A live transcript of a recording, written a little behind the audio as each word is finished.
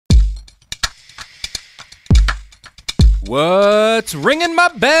What's ringing my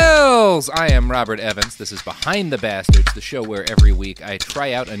bells? I am Robert Evans. This is Behind the Bastards, the show where every week I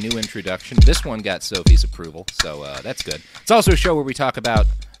try out a new introduction. This one got Sophie's approval, so that's good. It's also a show where we talk about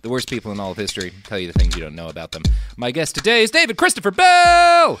the worst people in all of history, tell you the things you don't know about them. My guest today is David Christopher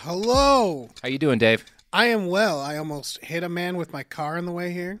Bell! Hello! How you doing, Dave? I am well. I almost hit a man with my car on the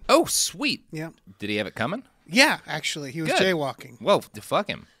way here. Oh, sweet. Yeah. Did he have it coming? Yeah, actually. He was Good. jaywalking. Well, fuck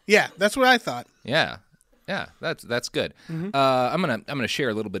him. Yeah, that's what I thought. Yeah, that's good. Mm-hmm. I'm gonna share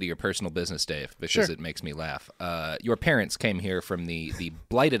a little bit of your personal business, Dave, because Sure. it makes me laugh. Your parents came here from the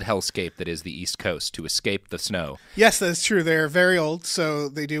blighted hellscape that is the East Coast to escape the snow. Yes, that's true. They're very old, so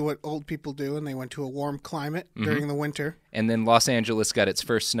they do what old people do, and they went to a warm climate during the winter. And then Los Angeles got its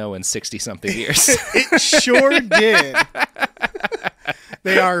first snow in 60-something years. It sure did.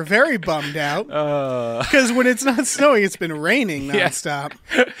 They are very bummed out because when it's not snowing, it's been raining nonstop.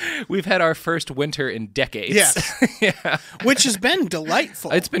 We've had our first winter in decades. Yes. Yeah. Which has been delightful.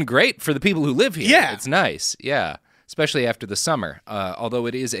 It's been great for the people who live here. Yeah. It's nice. Yeah. Especially after the summer, although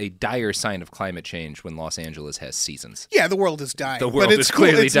it is a dire sign of climate change when Los Angeles has seasons. Yeah, the world is dying. The world but it's is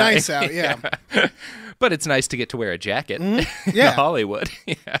clearly it's dying. nice out, yeah. But it's nice to get to wear a jacket Yeah. in Hollywood.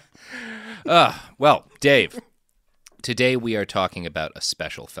 Yeah. Well, Dave, today we are talking about a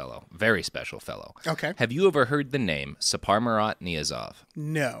special fellow, very special fellow. Okay. Have you ever heard the name Saparmurat Niyazov?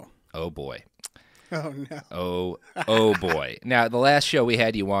 No. Oh, boy. Oh, no. Oh boy. Now, the last show we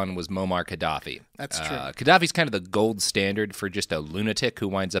had you on was Muammar Gaddafi. That's true. Gaddafi's kind of the gold standard for just a lunatic who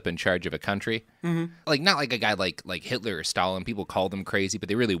winds up in charge of a country. Mm-hmm. Like, not like a guy like Hitler or Stalin. People called them crazy, but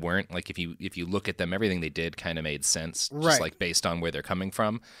they really weren't. Like, if you look at them, everything they did kind of made sense, just Right. like based on where they're coming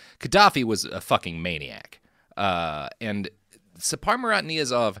from. Gaddafi was a fucking maniac. And Saparmurat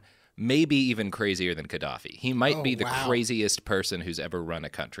Niyazov may be even crazier than Gaddafi. He might be the wow. craziest person who's ever run a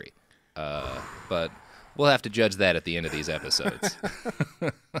country. But we'll have to judge that at the end of these episodes.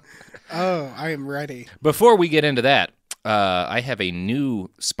 Oh, I am ready. Before we get into that, I have a new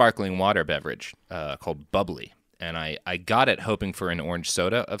sparkling water beverage called Bubbly. And I got it hoping for an orange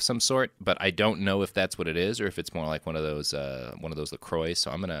soda of some sort, but I don't know if that's what it is or if it's more like one of those LaCroix.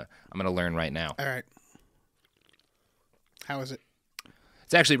 So I'm gonna learn right now. All right. How is it?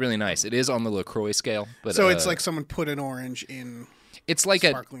 It's actually really nice. It is on the LaCroix scale, but So it's like someone put an orange in. It's like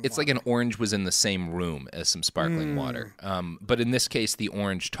sparkling like an orange was in the same room as some sparkling water. But in this case, the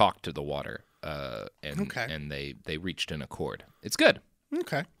orange talked to the water, and they reached an accord. It's good.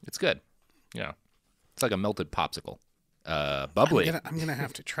 Okay. It's good. Yeah, it's like a melted popsicle. Bubbly. I'm gonna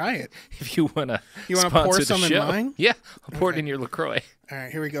have to try it. If you wanna pour sponsor some the in show. mine? Yeah, I'll pour it in your LaCroix. All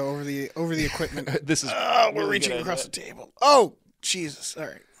right, here we go over the equipment. This is Oh, we're really reaching good across idea. the table. Oh, Jesus! All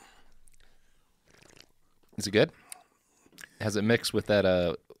right. Is it good? Has it mixed with that?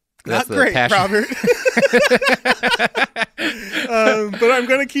 Not that's the great, passion- Robert. But I'm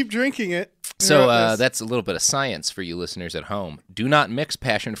gonna keep drinking it. So throughout this. that's a little bit of science for you listeners at home. Do not mix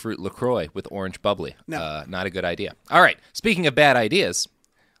passion fruit LaCroix with orange bubbly. No. Not a good idea. All right. Speaking of bad ideas,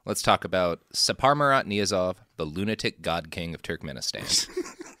 let's talk about Saparmurat Niyazov, the lunatic god king of Turkmenistan.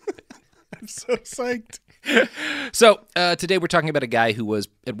 I'm so psyched. So today we're talking about a guy who was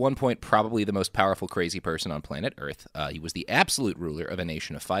at one point probably the most powerful crazy person on planet Earth. He was the absolute ruler of a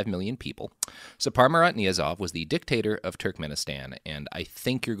nation of 5 million people. Saparmurat Niyazov was the dictator of Turkmenistan, and I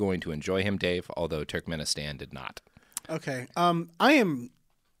think you're going to enjoy him, Dave, although Turkmenistan did not. Okay. I am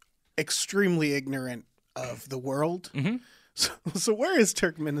extremely ignorant of the world. Mm-hmm. So where is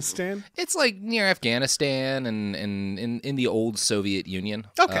Turkmenistan? It's like near Afghanistan and in the old Soviet Union.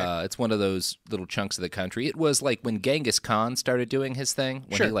 Okay. It's one of those little chunks of the country. It was like when Genghis Khan started doing his thing,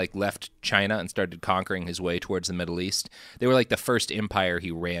 when Sure. he like left China and started conquering his way towards the Middle East. They were like the first empire he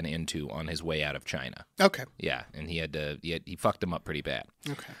ran into on his way out of China. Okay. Yeah, and he fucked them up pretty bad.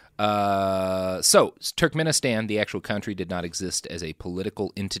 Okay. So Turkmenistan, the actual country, did not exist as a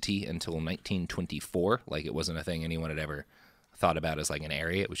political entity until 1924. Like it wasn't a thing anyone had ever thought about as like an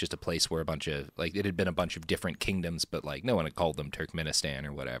area. It was just a place where it had been a bunch of different kingdoms, but like no one had called them Turkmenistan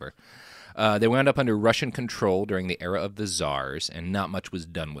or whatever. They wound up under Russian control during the era of the Tsars, and not much was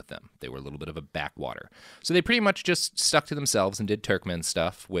done with them. They were a little bit of a backwater. So they pretty much just stuck to themselves and did Turkmen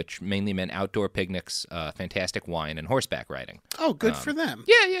stuff, which mainly meant outdoor picnics, fantastic wine, and horseback riding. Oh, good for them.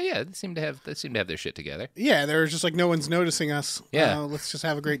 Yeah. They seem to have their shit together. Yeah, they're just like, no one's noticing us. Yeah. Let's just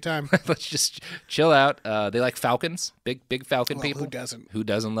have a great time. Let's just chill out. They like falcons, big falcon Well, people. who doesn't? Who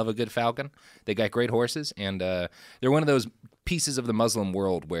doesn't love a good falcon? They got great horses, and they're one of those pieces of the Muslim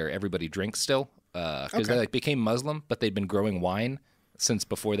world where everybody drinks still, because they like became Muslim, but they'd been growing wine since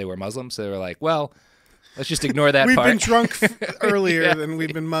before they were Muslim. So they were like, well, Let's just ignore that We've part. been drunk earlier than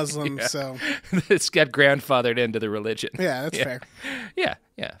we've been Muslim, so... It's got grandfathered into the religion. Yeah, that's fair. Yeah,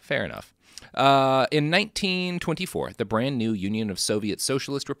 fair enough. In 1924, the brand new Union of Soviet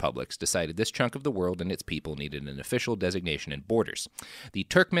Socialist Republics decided this chunk of the world and its people needed an official designation and borders. The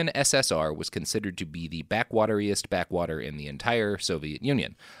Turkmen SSR was considered to be the backwateriest backwater in the entire Soviet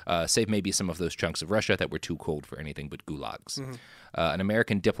Union, save maybe some of those chunks of Russia that were too cold for anything but gulags. Mm-hmm. An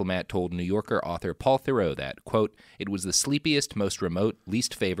American diplomat told New Yorker author Paul Theroux that, quote, it was the sleepiest, most remote,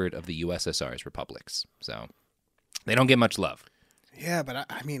 least favored of the USSR's republics. So they don't get much love. Yeah, but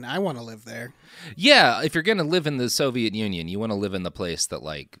I mean, I want to live there. Yeah, if you're going to live in the Soviet Union, you want to live in the place that,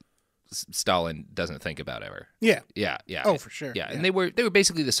 like, Stalin doesn't think about ever. Yeah. Yeah. Oh, for sure. Yeah, and they were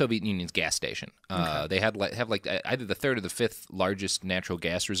basically the Soviet Union's gas station. Okay. They have either the third or the fifth largest natural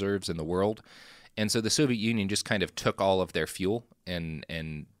gas reserves in the world. And so the Soviet Union just kind of took all of their fuel and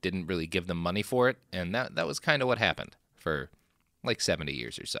didn't really give them money for it. And that was kind of what happened for like 70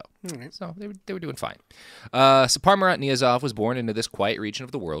 years or so. Right. So they were doing fine. Saparmurat Niyazov was born into this quiet region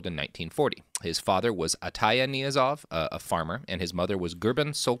of the world in 1940. His father was Ataya Niyazov, a farmer, and his mother was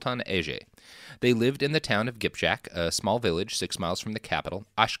Gurban Sultan Ege. They lived in the town of Gipchak, a small village 6 miles from the capital,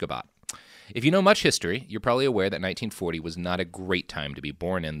 Ashgabat. If you know much history, you're probably aware that 1940 was not a great time to be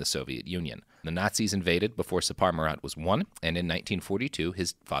born in the Soviet Union. The Nazis invaded before Saparmurat was won, and in 1942,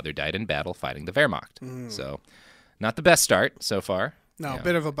 his father died in battle fighting the Wehrmacht. So... not the best start so far. No,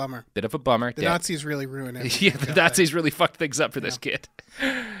 bit of a bummer. Bit of a bummer. The Nazis really ruined it. Yeah, the Nazis really fucked things up for this kid.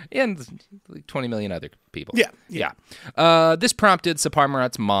 And like 20 million other people. Yeah. This prompted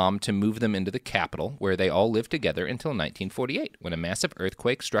Saparmurat's mom to move them into the capital, where they all lived together until 1948, when a massive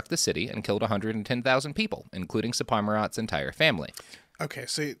earthquake struck the city and killed 110,000 people, including Saparmurat's entire family. Okay,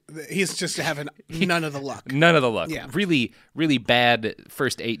 so he's just having none of the luck. None of the luck. Yeah. Really, really bad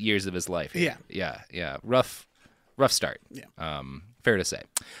first 8 years of his life. Yeah. Yeah. Rough start. Yeah. Fair to say.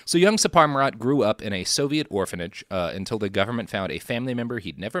 So young Saparmurat grew up in a Soviet orphanage until the government found a family member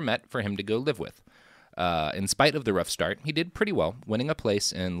he'd never met for him to go live with. In spite of the rough start, he did pretty well, winning a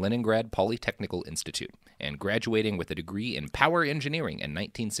place in Leningrad Polytechnical Institute and graduating with a degree in power engineering in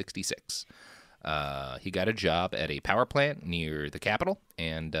 1966. He got a job at a power plant near the capital,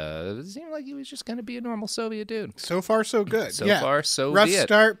 and it seemed like he was just going to be a normal Soviet dude. So far, so good. So far, so rough be it.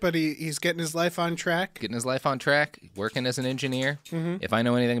 Start, but he's getting his life on track. Working as an engineer. Mm-hmm. If I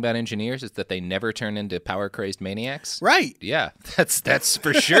know anything about engineers, it's that they never turn into power-crazed maniacs. Right. Yeah, that's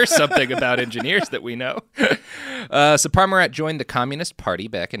for sure something about engineers that we know. Saparmurat joined the Communist Party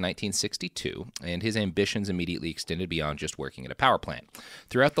back in 1962, and his ambitions immediately extended beyond just working at a power plant.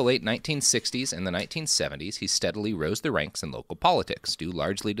 Throughout the late 1960s and the 1970s, he steadily rose the ranks in local politics, due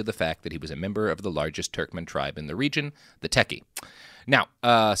largely to the fact that he was a member of the largest Turkmen tribe in the region, the Teki. Now,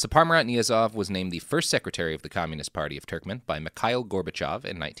 Saparmurat Niyazov was named the first secretary of the Communist Party of Turkmen by Mikhail Gorbachev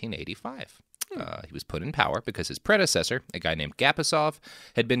in 1985. He was put in power because his predecessor, a guy named Gapasov,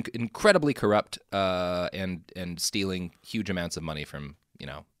 had been incredibly corrupt and stealing huge amounts of money from,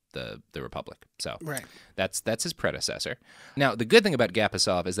 the Republic. So right. That's his predecessor. Now, the good thing about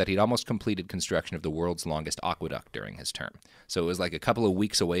Gapasov is that he'd almost completed construction of the world's longest aqueduct during his term. So it was like a couple of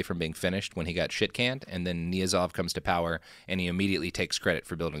weeks away from being finished when he got shit-canned, and then Niyazov comes to power, and he immediately takes credit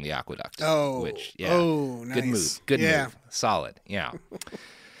for building the aqueduct. Nice. Good move. Good move. Solid. Yeah.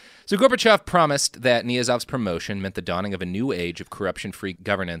 So Gorbachev promised that Niyazov's promotion meant the dawning of a new age of corruption-free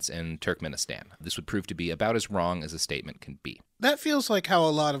governance in Turkmenistan. This would prove to be about as wrong as a statement can be. That feels like how a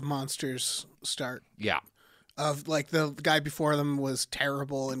lot of monsters start. Yeah. Of like the guy before them was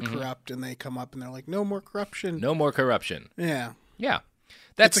terrible and corrupt, and they come up and they're like, no more corruption. No more corruption. Yeah. Yeah.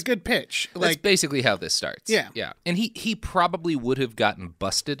 That's a good pitch. That's basically how this starts. Yeah. Yeah. And he probably would have gotten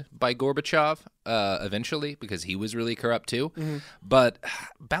busted by Gorbachev eventually because he was really corrupt too. Mm-hmm. But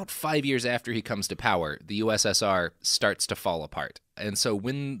about 5 years after he comes to power, the USSR starts to fall apart. And so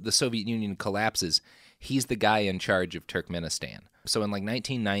when the Soviet Union collapses, he's the guy in charge of Turkmenistan. So in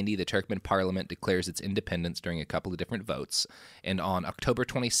 1990, the Turkmen parliament declares its independence during a couple of different votes. And on October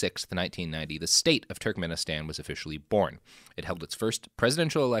 26th, 1990, the state of Turkmenistan was officially born. It held its first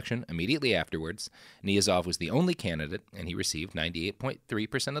presidential election immediately afterwards. Niyazov was the only candidate, and he received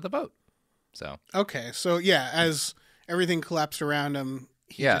 98.3% of the vote. So as everything collapsed around him,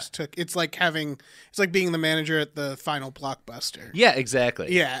 he just took. It's like being the manager at the final Blockbuster. Yeah,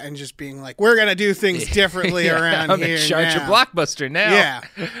 exactly. Yeah, and just being like, we're gonna do things differently around I'm here. I'm in charge of Blockbuster now.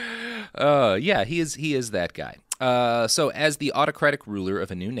 Yeah. He is that guy. So as the autocratic ruler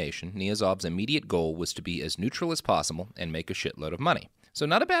of a new nation, Niyazov's immediate goal was to be as neutral as possible and make a shitload of money. So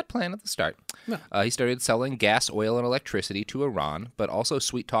not a bad plan at the start. No. He started selling gas, oil, and electricity to Iran, but also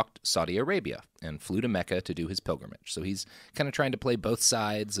sweet-talked Saudi Arabia. and flew to Mecca to do his pilgrimage. So he's kind of trying to play both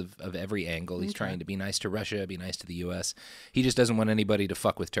sides of every angle. He's trying to be nice to Russia, be nice to the U.S. He just doesn't want anybody to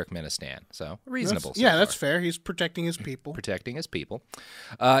fuck with Turkmenistan. So reasonable. That's fair. He's protecting his people.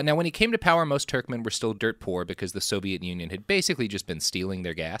 Now, when he came to power, most Turkmen were still dirt poor because the Soviet Union had basically just been stealing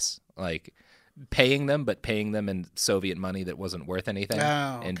their gas, like paying them in Soviet money that wasn't worth anything,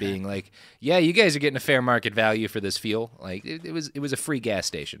 and being like, yeah, you guys are getting a fair market value for this fuel. Like it was a free gas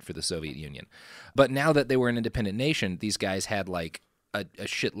station for the Soviet Union. But now that they were an independent nation, these guys had like a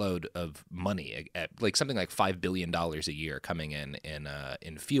shitload of money, like something like $5 billion a year coming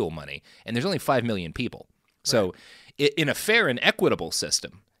in fuel money, and there's only 5 million people. So in a fair and equitable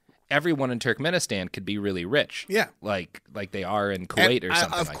system, everyone in Turkmenistan could be really rich. Yeah. Like they are in Kuwait or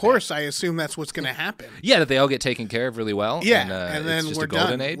something Of course, I assume that's what's going to happen. Yeah, that they all get taken care of really well. Yeah, and then it's just we're a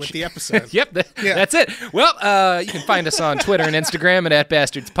golden done age. with the episode. Yep, that's it. Well, you can find us on Twitter and Instagram at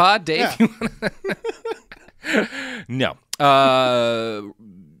 @bastardspod. Dave, you wanna... No.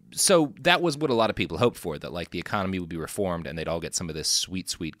 So that was what a lot of people hoped for, that like the economy would be reformed and they'd all get some of this sweet,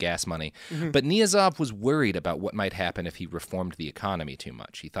 sweet gas money. Mm-hmm. But Niyazov was worried about what might happen if he reformed the economy too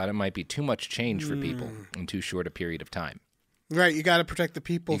much. He thought it might be too much change for people in too short a period of time. Right, you got to protect the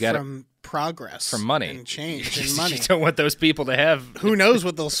people from progress, from money, and change, and money. You don't want those people to have. Who knows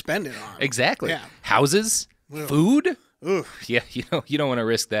what they'll spend it on? Exactly. Yeah. Houses, food. Oof. Yeah, you don't want to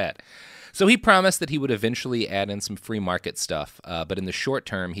risk that. So he promised that he would eventually add in some free market stuff, but in the short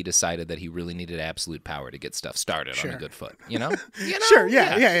term, he decided that he really needed absolute power to get stuff started on a good foot. You know? Sure.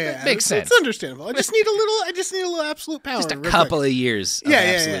 Yeah. Makes sense. It's understandable. I just need a little absolute power. Just a couple of years of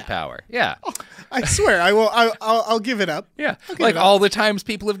absolute power. Yeah. Oh, I swear, I will. I'll give it up. Yeah. Like all the times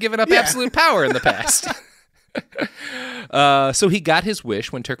people have given up absolute power in the past. So he got his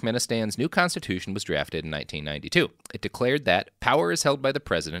wish when Turkmenistan's new constitution was drafted in 1992. It declared that power is held by the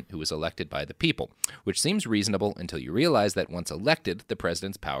president, who is elected by the people, which seems reasonable until you realize that once elected, the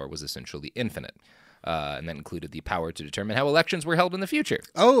president's power was essentially infinite. And that included the power to determine how elections were held in the future.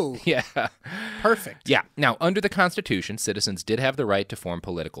 Oh. Yeah. Perfect. Yeah. Now, under the Constitution, citizens did have the right to form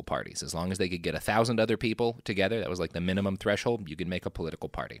political parties. As long as they could get 1,000 other people together, that was like the minimum threshold, you could make a political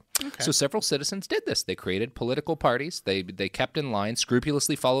party. Okay. So several citizens did this. They created political parties. They kept in line,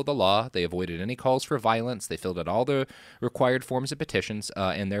 scrupulously followed the law. They avoided any calls for violence. They filled out all the required forms of petitions,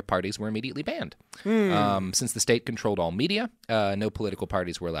 and their parties were immediately banned. Since the state controlled all media, no political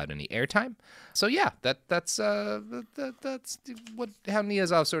parties were allowed any airtime. So yeah, that's how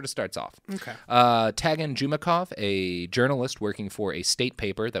Niyazov sort of starts off. Okay. Tagan Jumakov, a journalist working for a state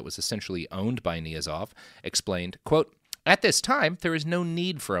paper that was essentially owned by Niyazov, explained, quote, "At this time, there is no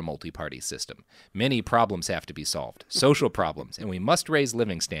need for a multi-party system. Many problems have to be solved, social problems, and we must raise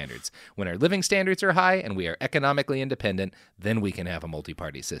living standards. When our living standards are high and we are economically independent, then we can have a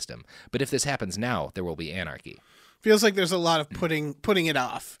multi-party system. But if this happens now, there will be anarchy." Feels like there's a lot of putting it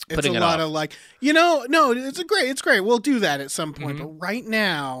off. It's a lot of like, no, it's great. We'll do that at some point, but right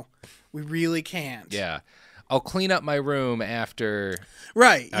now, we really can't. Yeah. I'll clean up my room after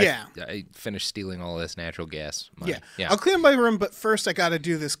I finish stealing all this natural gas money. Yeah. I'll clean up my room, but first I got to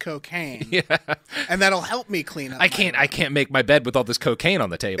do this cocaine. Yeah. And that'll help me clean up. I can't make my bed with all this cocaine on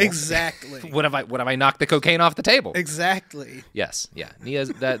the table. Exactly. What if I knock the cocaine off the table? Exactly. Yes. Yeah.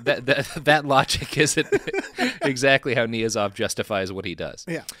 That logic isn't exactly how Niyazov justifies what he does.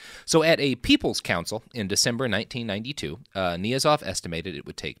 Yeah. So at a People's Council in December 1992, Niyazov estimated it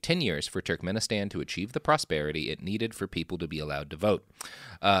would take 10 years for Turkmenistan to achieve the prosperity it needed for people to be allowed to vote.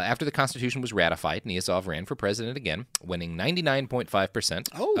 After the Constitution was ratified, Niyazov ran for president again, winning 99.5%.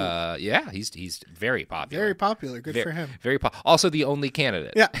 Oh. Yeah, he's very popular. Very popular. Good for him. Also the only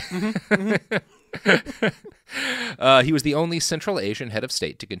candidate. Yeah. He was the only Central Asian head of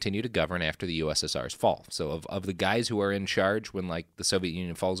state to continue to govern after the USSR's fall. So of the guys who are in charge when like the Soviet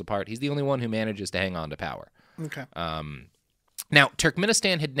Union falls apart, he's the only one who manages to hang on to power. Okay. Now,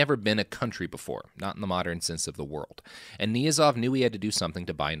 Turkmenistan had never been a country before, not in the modern sense of the world, and Niyazov knew he had to do something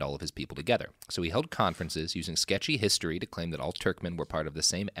to bind all of his people together. So he held conferences using sketchy history to claim that all Turkmen were part of the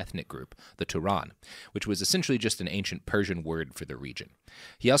same ethnic group, the Turan, which was essentially just an ancient Persian word for the region.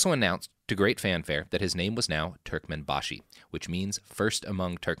 He also announced, to great fanfare, that his name was now Turkmenbashi, which means first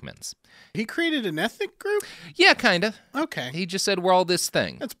among Turkmens. He created an ethnic group? Yeah, kind of. Okay. He just said, we're all this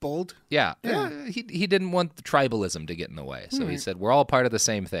thing. That's bold. Yeah. He didn't want the tribalism to get in the way, so he said, we're all part of the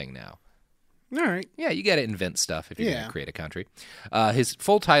same thing now. All right. Yeah, you got to invent stuff if you're going to create a country. His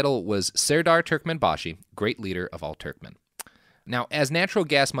full title was Serdar Turkmenbashi, Great Leader of All Turkmen. Now, as natural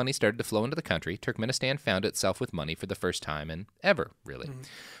gas money started to flow into the country, Turkmenistan found itself with money for the first time in ever, really.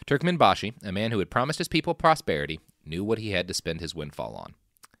 Turkmenbashi, a man who had promised his people prosperity, knew what he had to spend his windfall on.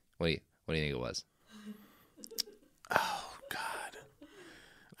 What do you think it was? Oh God,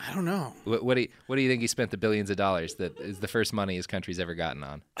 I don't know. What do you think he spent the billions of dollars that is the first money his country's ever gotten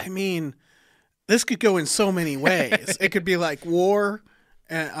on? I mean, this could go in so many ways. It could be like war,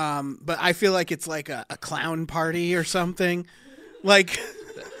 but I feel like it's like a clown party or something. Like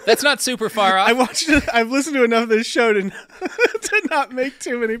that's not super far off. I've listened to enough of this show to not make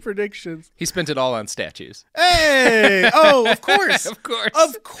too many predictions. He spent it all on statues. Hey! Oh, of course. Of course.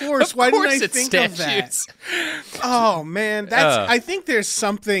 Of course. Why didn't I think statues. of that? Oh, man. I think there's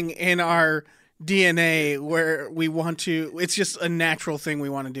something in our DNA where we want to, it's just a natural thing we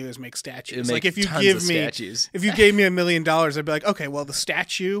want to do is make statues. Like if you gave me $1 million, I'd be like, okay, well the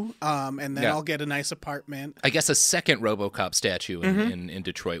statue, and then I'll get a nice apartment. I guess a second RoboCop statue in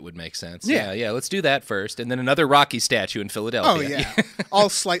Detroit would make sense. Yeah. Let's do that first, and then another Rocky statue in Philadelphia. Oh yeah, all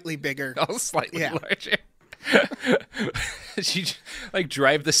slightly bigger, all slightly larger. She like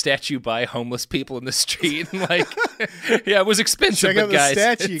drive the statue by homeless people in the street and like, yeah, it was expensive. Check out but guys, the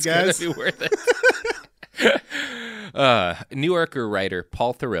statue, it's guys. gonna be worth it. New Yorker writer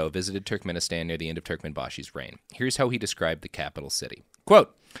Paul Theroux visited Turkmenistan near the end of Turkmenbashi's reign. Here's how he described the capital city.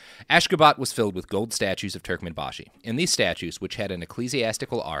 Quote, Ashgabat was filled with gold statues of Turkmenbashi. In these statues, which had an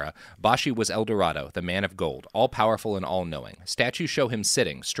ecclesiastical aura, Bashi was El Dorado, the man of gold, all-powerful and all-knowing. Statues show him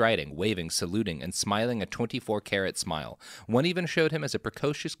sitting, striding, waving, saluting, and smiling a 24-carat smile. One even showed him as a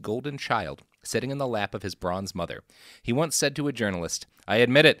precocious golden child, sitting in the lap of his bronze mother. He once said to a journalist, I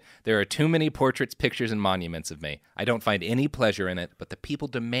admit it, there are too many portraits, pictures, and monuments of me. I don't find any pleasure in it, but the people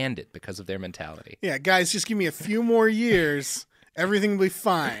demand it because of their mentality. Yeah, guys, just give me a few more years. Everything will be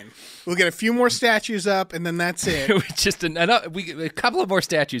fine. We'll get a few more statues up, and then that's it. Just a couple of more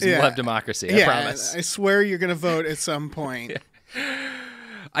statues, and we'll have democracy. I promise. I swear you're going to vote at some point.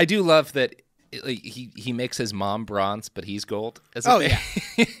 I do love that he makes his mom bronze, but he's gold. A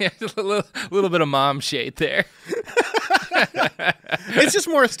little bit of mom shade there. It's just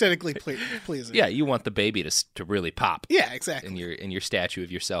more aesthetically pleasing. Yeah, you want the baby to really pop. Yeah, exactly. In your statue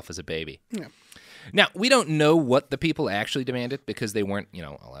of yourself as a baby. Yeah. Now, we don't know what the people actually demanded because they weren't,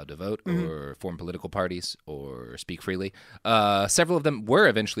 allowed to vote or form political parties or speak freely. Several of them were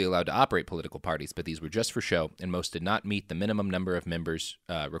eventually allowed to operate political parties, but these were just for show, and most did not meet the minimum number of members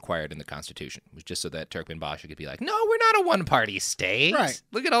required in the Constitution. It was just so that Turkmenbashi could be like, no, we're not a one-party state. Right.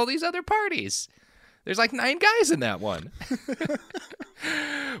 Look at all these other parties. There's like 9 guys in that one.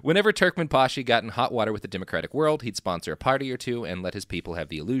 Whenever Turkmenbashi got in hot water with the democratic world, he'd sponsor a party or two and let his people have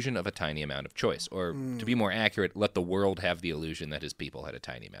the illusion of a tiny amount of choice. Or, to be more accurate, let the world have the illusion that his people had a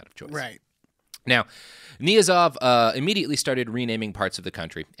tiny amount of choice. Right. Now, Niyazov immediately started renaming parts of the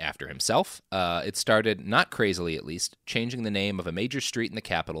country after himself. It started, not crazily at least, changing the name of a major street in the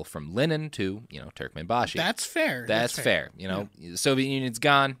capital from Lenin to, Turkmenbashi. That's fair. That's fair. The Soviet Union's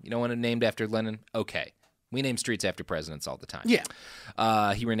gone. You don't want it named after Lenin? Okay. We name streets after presidents all the time.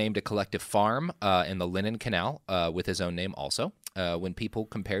 Yeah. He renamed a collective farm in the Lenin Canal with his own name also. When people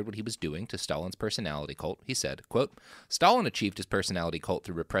compared what he was doing to Stalin's personality cult, he said, quote, Stalin achieved his personality cult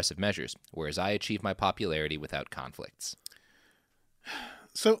through repressive measures, whereas I achieved my popularity without conflicts.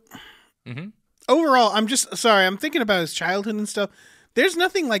 So, overall, I'm thinking about his childhood and stuff. There's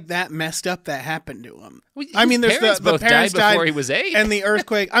nothing like that messed up that happened to him. Well, I mean, there's the parents died before he was 8. And the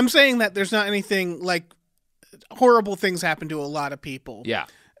earthquake. I'm saying that there's not anything like horrible things happen to a lot of people. Yeah.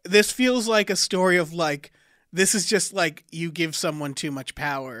 This feels like a story of like, this is just like you give someone too much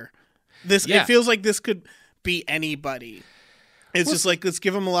power. It feels like this could be anybody. It's just like, let's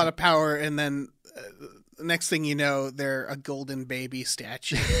give them a lot of power, and then next thing you know, they're a golden baby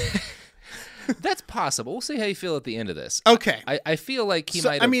statue. That's possible. We'll see how you feel at the end of this. Okay. I feel like he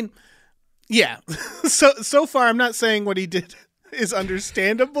might have... I mean, yeah. So far, I'm not saying what he did is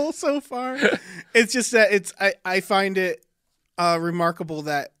understandable so far. It's just that I find it remarkable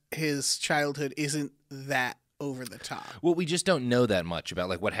that his childhood isn't that over the top. Well, we just don't know that much about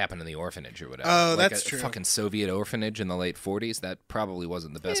like what happened in the orphanage or whatever. Oh, like that's true. Fucking Soviet orphanage in the late 40s. That probably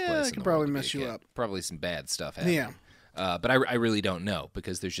wasn't the best place. That could probably mess you up. Probably some bad stuff happening. Yeah. But I really don't know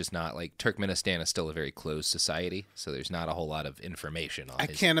because there's just not like Turkmenistan is still a very closed society, so there's not a whole lot of information on. I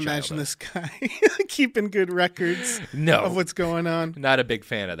can't imagine this guy keeping good records. Of what's going on. Not a big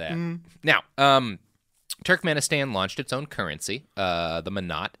fan of that. Now, Turkmenistan launched its own currency, the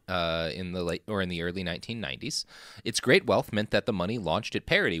manat, in the early 1990s. Its great wealth meant that the money launched at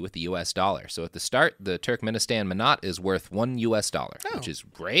parity with the U.S. dollar. So at the start, the Turkmenistan manat is worth $1, which is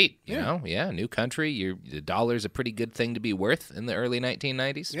great. You know, new country. The dollar's a pretty good thing to be worth in the early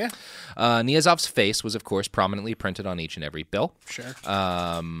 1990s. Yeah. Niyazov's face was, of course, prominently printed on each and every bill. Sure.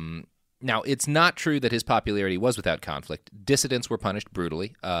 Now, it's not true that his popularity was without conflict. Dissidents were punished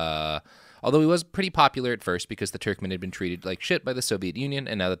brutally. Although he was pretty popular at first because the Turkmen had been treated like shit by the Soviet Union,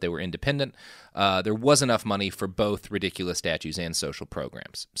 and now that they were independent, there was enough money for both ridiculous statues and social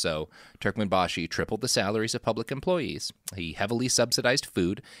programs. So Turkmenbashi tripled the salaries of public employees. He heavily subsidized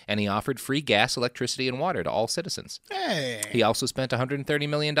food, and he offered free gas, electricity, and water to all citizens. Hey. He also spent $130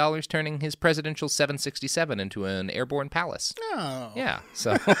 million turning his presidential 767 into an airborne palace. Oh. Yeah,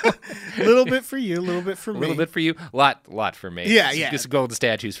 so... A little bit for you, a little bit for me. A little bit for you, lot for me. Yeah, yeah. Just golden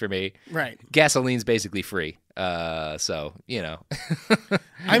statues for me. Right. Gasoline's basically free. So, you know.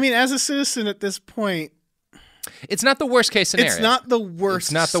 I mean, as a citizen at this point... It's not the worst case scenario. It's not the worst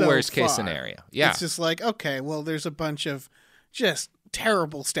It's not the worst case scenario. Yeah. It's just like, okay, well, there's a bunch of just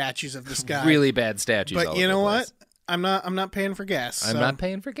terrible statues of this guy. Really bad statues. But all you over know the what? place. I'm not paying for gas. I'm not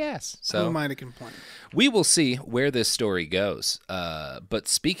paying for gas. So who am I to complain? We will see where this story goes. But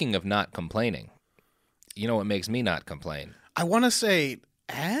speaking of not complaining, you know what makes me not complain? I want to say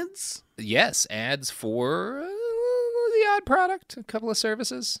ads? Yes, ads for the odd product, a couple of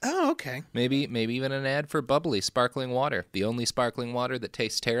services. Oh, okay. Maybe even an ad for bubbly sparkling water, the only sparkling water that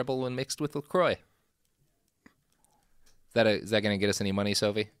tastes terrible when mixed with LaCroix. Is that going to get us any money,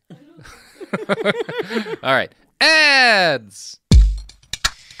 Sophie? All right. Ads!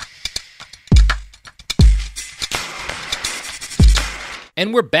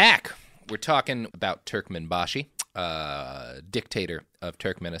 And we're back. We're talking about Turkmenbashi, dictator of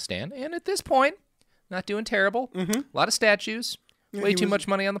Turkmenistan. And at this point, not doing terrible. Mm-hmm. A lot of statues. Yeah, way too much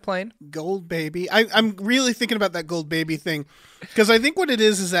money on the plane. Gold baby. I'm really thinking about that gold baby thing. Because I think what it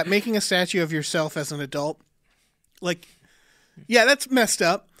is that making a statue of yourself as an adult, like, yeah, that's messed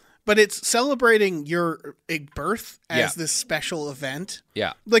up. But it's celebrating your birth as this special event.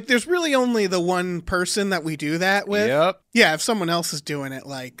 Yeah. Like, there's really only the one person that we do that with. Yep. Yeah, if someone else is doing it,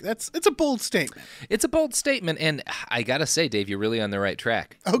 like, it's a bold statement. It's a bold statement, and I gotta say, Dave, you're really on the right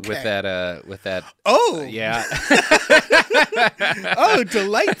track. Okay. With that. Oh! Yeah. Oh,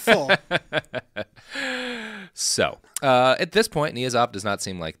 delightful. So, at this point, Niyazov does not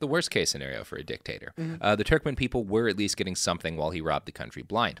seem like the worst-case scenario for a dictator. Mm-hmm. The Turkmen people were at least getting something while he robbed the country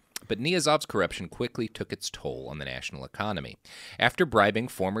blind. But Niyazov's corruption quickly took its toll on the national economy. After bribing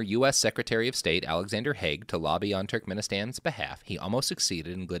former U.S. Secretary of State Alexander Haig to lobby on Turkmenistan's behalf, he almost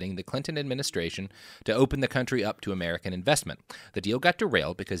succeeded in getting the Clinton administration to open the country up to American investment. The deal got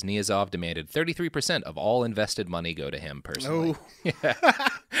derailed because Niyazov demanded 33% of all invested money go to him personally.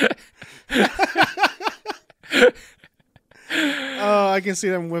 Oh. Oh, I can see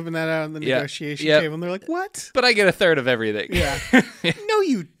them whipping that out on the negotiation table, and they're like, what? But I get a third of everything. Yeah. No,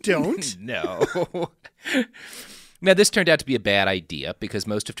 you don't. No. Now, this turned out to be a bad idea because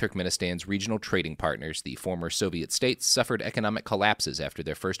most of Turkmenistan's regional trading partners, the former Soviet states, suffered economic collapses after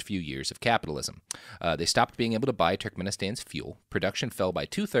their first few years of capitalism. They stopped being able to buy Turkmenistan's fuel, production fell by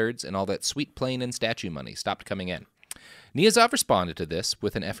 2/3, and all that sweet plane and statue money stopped coming in. Niyazov responded to this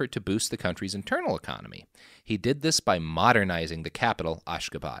with an effort to boost the country's internal economy. He did this by modernizing the capital,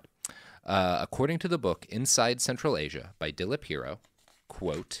 Ashgabat. According to the book Inside Central Asia by Dilip Hero,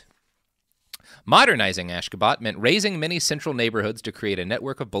 quote, modernizing Ashgabat meant raising many central neighborhoods to create a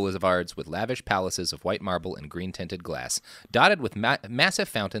network of boulevards with lavish palaces of white marble and green-tinted glass, dotted with massive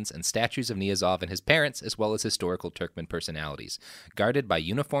fountains and statues of Niyazov and his parents, as well as historical Turkmen personalities, guarded by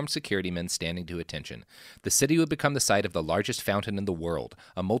uniformed security men standing to attention. The city would become the site of the largest fountain in the world,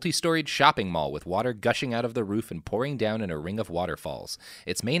 a multi-storied shopping mall with water gushing out of the roof and pouring down in a ring of waterfalls.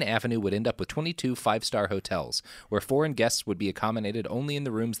 Its main avenue would end up with 22 five-star hotels, where foreign guests would be accommodated only in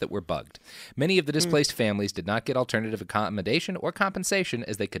the rooms that were bugged. Many of the displaced families did not get alternative accommodation or compensation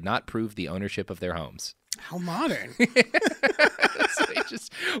as they could not prove the ownership of their homes. How modern. So he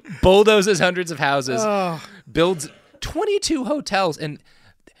just bulldozes hundreds of houses, builds 22 hotels, and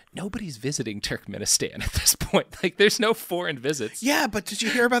nobody's visiting Turkmenistan at this point. Like, there's no foreign visits. Yeah, but did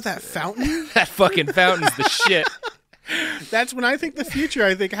you hear about that fountain? That fucking fountain's the shit. That's when I think the future.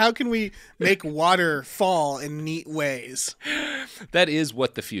 I think, how can we make water fall in neat ways? That is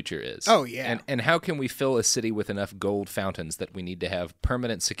what the future is. Oh, yeah. And how can we fill a city with enough gold fountains that we need to have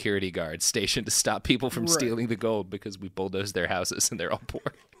permanent security guards stationed to stop people from stealing the gold because we bulldozed their houses and they're all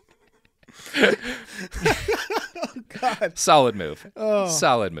poor? Oh, God. Solid move. Oh.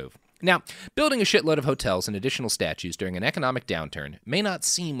 Solid move. Now, building a shitload of hotels and additional statues during an economic downturn may not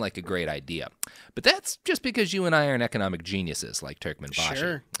seem like a great idea, but that's just because you and I aren't economic geniuses like Turkmenbashi.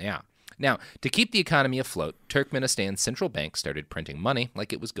 Sure. Yeah. Now, to keep the economy afloat, Turkmenistan's central bank started printing money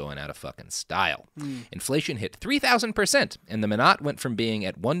like it was going out of fucking style. Inflation hit 3,000%, and the manat went from being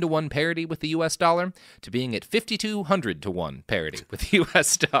at 1-to-1 parity with the U.S. dollar to being at 5,200-to-1 parity with the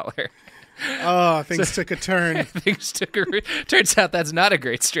U.S. dollar. Oh, things took a turn. Turns out that's not a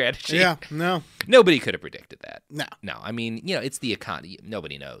great strategy. Yeah, no. Nobody could have predicted that. No. I mean, it's the economy.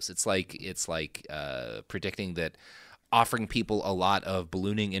 Nobody knows. It's like predicting that offering people a lot of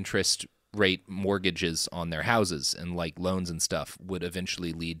ballooning interest rate mortgages on their houses and like loans and stuff would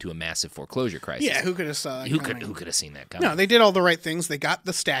eventually lead to a massive foreclosure crisis. Yeah, who could have saw that coming? Who could have seen that coming? No, they did all the right things. They got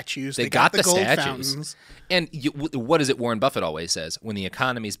the statues. They got the gold fountains. And what is it Warren Buffett always says? When the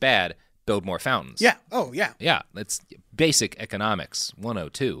economy's bad, build more fountains. Yeah. Oh, yeah. Yeah, that's basic economics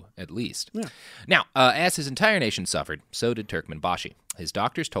 102 at least. Yeah. Now, as his entire nation suffered, so did Turkmenbashi. His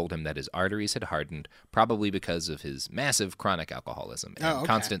doctors told him that his arteries had hardened, probably because of his massive chronic alcoholism and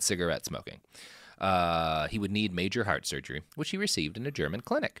constant cigarette smoking. He would need major heart surgery, which he received in a German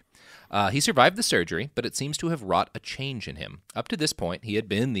clinic. He survived the surgery, but it seems to have wrought a change in him. Up to this point, he had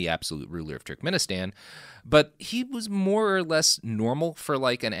been the absolute ruler of Turkmenistan, but he was more or less normal for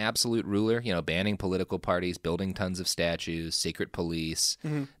like an absolute ruler, banning political parties, building tons of statues, secret police,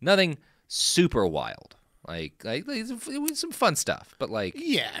 nothing super wild. Like it was some fun stuff, but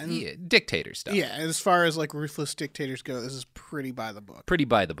dictator stuff. Yeah, as far as like ruthless dictators go, this is pretty by the book. Pretty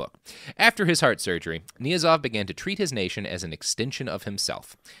by the book. After his heart surgery, Niyazov began to treat his nation as an extension of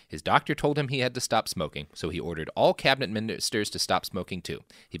himself. His doctor told him he had to stop smoking, so he ordered all cabinet ministers to stop smoking too.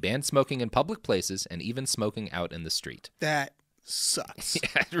 He banned smoking in public places and even smoking out in the street. That sucks.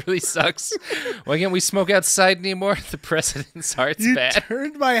 Yeah, it really sucks. Why can't we smoke outside anymore? The president's heart's bad. You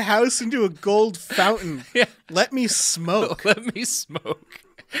turned my house into a gold fountain. Yeah. Let me smoke. Let me smoke.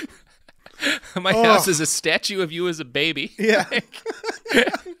 My house is a statue of you as a baby. Yeah.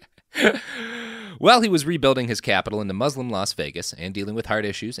 While he was rebuilding his capital in the Muslim Las Vegas and dealing with heart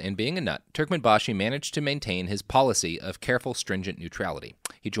issues and being a nut, Turkmenbashi managed to maintain his policy of careful, stringent neutrality.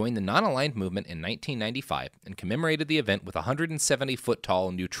 He joined the non-aligned movement in 1995 and commemorated the event with a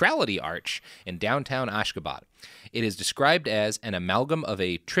 170-foot-tall neutrality arch in downtown Ashgabat. It is described as an amalgam of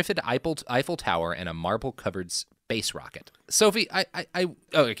a Trifid Eiffel Tower and a marble-covered space rocket. Sophie,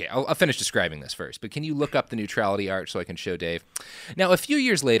 I'll finish describing this first, but can you look up the neutrality arch so I can show Dave? Now, a few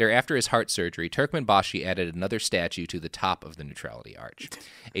years later, after his heart surgery, Turkmenbashi added another statue to the top of the neutrality arch.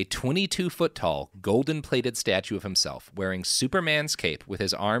 A 22-foot-tall, golden-plated statue of himself, wearing Superman's cape with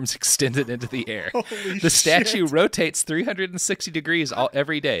his arms extended into the air. The statue rotates 360 degrees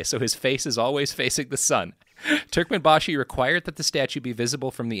every day, so his face is always facing the sun. Turkmenbashi required that the statue be visible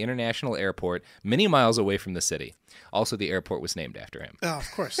from the international airport many miles away from the city. Also, the airport was named after him. Oh,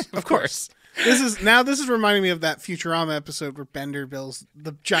 of course. Of course. This is reminding me of that Futurama episode where Bender builds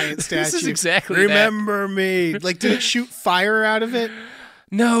the giant statue. This is exactly Remember me. Like, did it shoot fire out of it?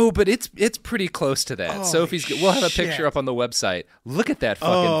 No, but it's pretty close to that. Holy we'll have a picture up on the website. Look at that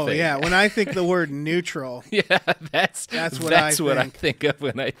fucking thing. Oh, yeah. When I think the word neutral. Yeah, that's what I think of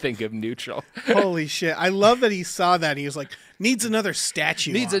when I think of neutral. Holy shit. I love that he saw that. He was like, needs another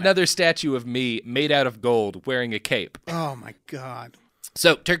statue. Needs another statue of me made out of gold wearing a cape. Oh, my God.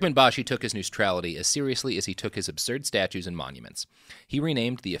 So, Turkmenbashi took his neutrality as seriously as he took his absurd statues and monuments. He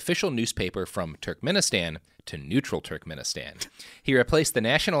renamed the official newspaper from Turkmenistan to Neutral Turkmenistan. He replaced the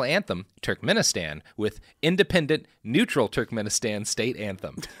national anthem, Turkmenistan, with Independent Neutral Turkmenistan State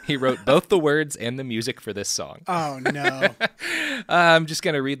Anthem. He wrote both the words and the music for this song. Oh, no. I'm just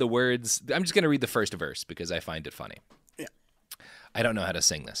going to read the words. I'm just going to read the first verse because I find it funny. Yeah. I don't know how to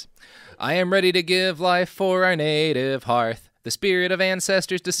sing this. I am ready to give life for our native hearth. The spirit of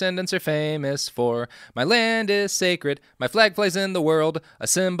ancestors' descendants are famous for. My land is sacred, my flag flies in the world, a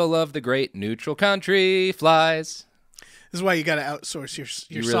symbol of the great neutral country flies. This is why you got to outsource your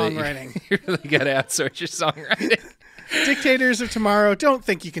songwriting. You really got to outsource your songwriting. Dictators of tomorrow don't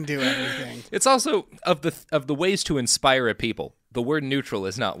think you can do everything. It's also of the ways to inspire a people. The word neutral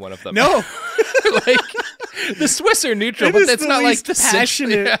is not one of them. No. Like the Swiss are neutral, but that's not like the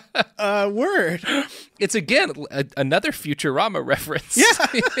passionate word. It's again another Futurama reference.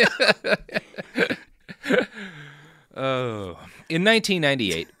 Yeah. Oh. In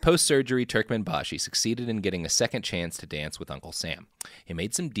 1998, post-surgery Turkmenbashi succeeded in getting a second chance to dance with Uncle Sam. He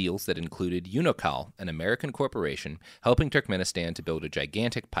made some deals that included Unocal, an American corporation, helping Turkmenistan to build a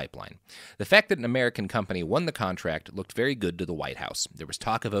gigantic pipeline. The fact that an American company won the contract looked very good to the White House. There was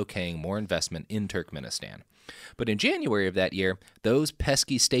talk of okaying more investment in Turkmenistan. But in January of that year, those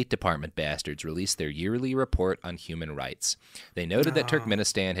pesky State Department bastards released their yearly report on human rights. They noted that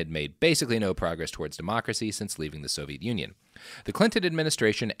Turkmenistan had made basically no progress towards democracy since leaving the Soviet Union. The Clinton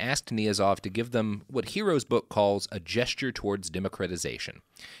administration asked Niyazov to give them what Hero's book calls a gesture towards democratization.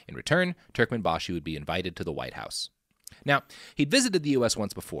 In return, Turkmenbashi would be invited to the White House. Now, he'd visited the U.S.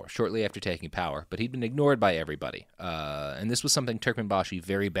 once before, shortly after taking power, but he'd been ignored by everybody. And this was something Turkmenbashi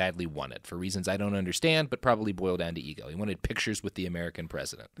very badly wanted, for reasons I don't understand, but probably boil down to ego. He wanted pictures with the American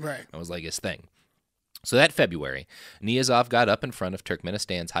president. Right. That was like his thing. So that February, Niyazov got up in front of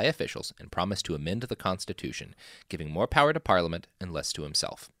Turkmenistan's high officials and promised to amend the constitution, giving more power to parliament and less to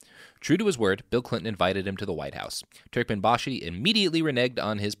himself. True to his word, Bill Clinton invited him to the White House. Turkmenbashi immediately reneged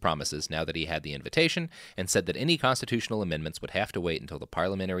on his promises now that he had the invitation and said that any constitutional amendments would have to wait until the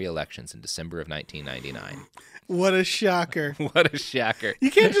parliamentary elections in December of 1999. What a shocker. What a shocker. You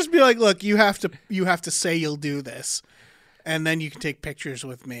can't just be like, look, you have to say you'll do this, and then you can take pictures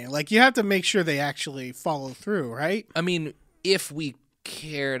with me. Like, you have to make sure they actually follow through, right? I mean, if we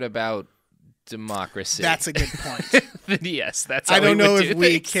cared about democracy. That's a good point. Then yes, that's how I don't know if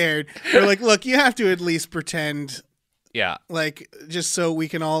we things. cared. We're like, look, you have to at least pretend, Yeah. like, just so we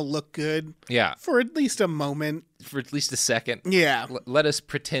can all look good. Yeah. For at least a moment. For at least a second. Yeah. Let us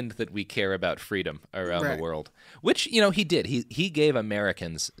pretend that we care about freedom around Right. the world. Which, he did. He gave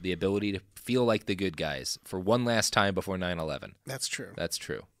Americans the ability to feel like the good guys for one last time before 9/11. That's true. That's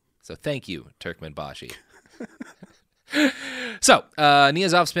true. So thank you, Turkmenbashi. So,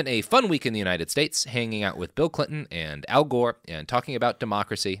 Niyazov spent a fun week in the United States, hanging out with Bill Clinton and Al Gore and talking about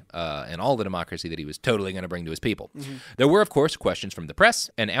democracy and all the democracy that he was totally going to bring to his people. Mm-hmm. There were, of course, questions from the press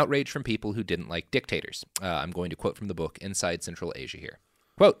and outrage from people who didn't like dictators. I'm going to quote from the book Inside Central Asia here.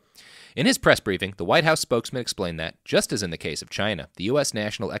 Quote, in his press briefing, the White House spokesman explained that, just as in the case of China, the U.S.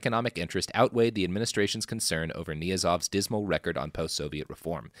 national economic interest outweighed the administration's concern over Niyazov's dismal record on post-Soviet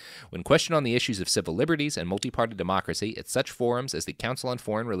reform. When questioned on the issues of civil liberties and multi-party democracy at such forums as the Council on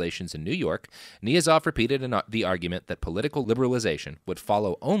Foreign Relations in New York, Niyazov repeated the argument that political liberalization would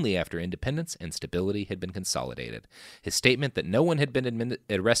follow only after independence and stability had been consolidated. His statement that no one had been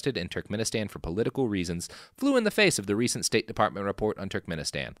arrested in Turkmenistan for political reasons flew in the face of the recent State Department report on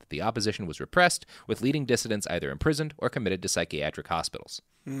Turkmenistan. The opposition was repressed, with leading dissidents either imprisoned or committed to psychiatric hospitals.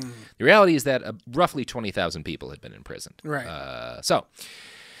 The reality is that roughly 20,000 people had been imprisoned. Right. So,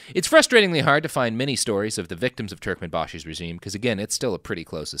 it's frustratingly hard to find many stories of the victims of Turkmenbashi's regime because, again, it's still a pretty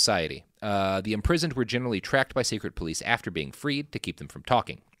closed society. The imprisoned were generally tracked by secret police after being freed to keep them from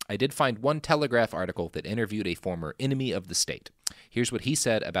talking. I did find one Telegraph article that interviewed a former enemy of the state. Here's what he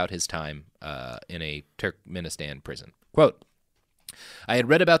said about his time in a Turkmenistan prison. Quote, I had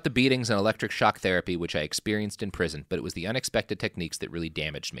read about the beatings and electric shock therapy which I experienced in prison, but it was the unexpected techniques that really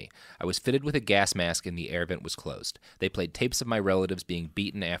damaged me. I was fitted with a gas mask and the air vent was closed. They played tapes of my relatives being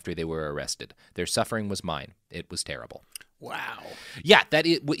beaten after they were arrested. Their suffering was mine. It was terrible. Wow. Yeah,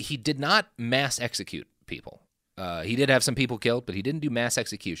 he did not mass execute people. He did have some people killed, but he didn't do mass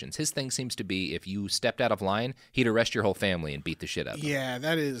executions. His thing seems to be if you stepped out of line, he'd arrest your whole family and beat the shit out of them. Yeah,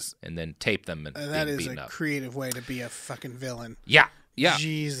 that is... And then tape them and that is beaten a up. creative way to be a fucking villain. Yeah. Yeah.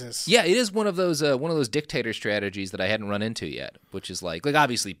 Jesus. Yeah, it is one of those dictator strategies that I hadn't run into yet, which is like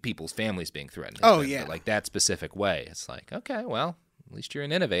obviously people's families being threatened. Oh, yeah. But like that specific way. It's like, okay, well, at least you're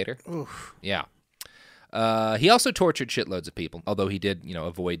an innovator. Oof. Yeah. He also tortured shitloads of people, although he did,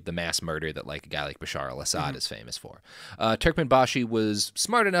 avoid the mass murder that like a guy like Bashar al-Assad is famous for. Turkmenbashi was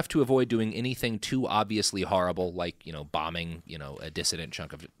smart enough to avoid doing anything too obviously horrible, like, bombing, a dissident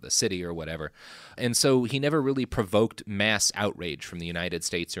chunk of the city or whatever. And so he never really provoked mass outrage from the United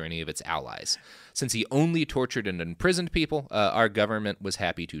States or any of its allies. Since he only tortured and imprisoned people, our government was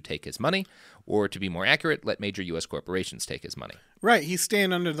happy to take his money, or to be more accurate, let major U.S. corporations take his money. Right, he's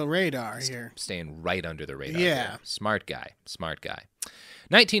staying under the radar here. Staying right under the radar. Yeah. There. Smart guy.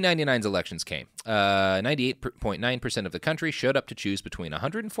 1999's elections came. 98.9% of the country showed up to choose between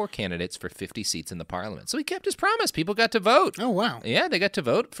 104 candidates for 50 seats in the parliament. So he kept his promise. People got to vote. Oh, wow. Yeah, they got to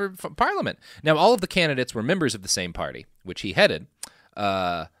vote for parliament. Now, all of the candidates were members of the same party, which he headed,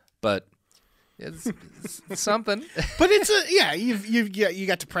 but... It's something, but it's you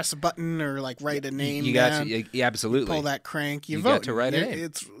got to press a button or like write a name. You got to, yeah, absolutely pull that crank. You got vote to write a name.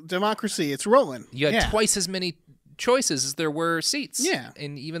 It's democracy. It's rolling. You had twice as many choices as there were seats. Yeah,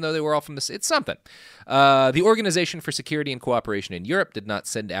 and even though they were all from it's something. The Organization for Security and Cooperation in Europe did not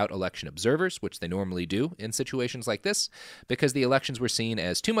send out election observers, which they normally do in situations like this, because the elections were seen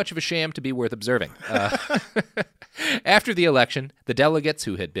as too much of a sham to be worth observing. After the election, the delegates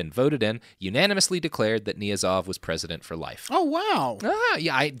who had been voted in unanimously declared that Niyazov was president for life. Oh, wow.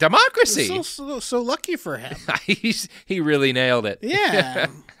 Yeah, democracy. So lucky for him. He really nailed it. Yeah.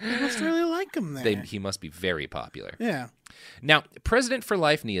 They must really like him there. He must be very popular. Yeah. Now, President for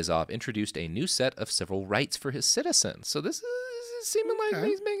Life Niyazov introduced a new set of civil rights for his citizens. So this seeming like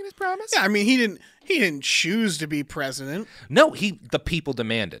he's making his promise. Yeah, I mean, he didn't choose to be president. No, the people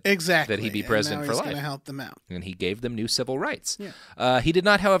demanded exactly that he be president for life. He's going to help them out, and he gave them new civil rights. Yeah. He did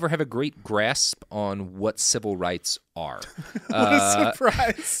not, however, have a great grasp on what civil rights are. What a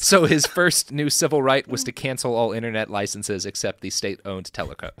surprise! So his first new civil right was to cancel all internet licenses except the state-owned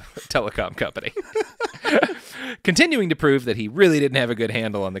telecom company. Continuing to prove that he really didn't have a good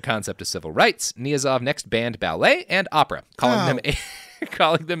handle on the concept of civil rights, Niyazov next banned ballet and opera, calling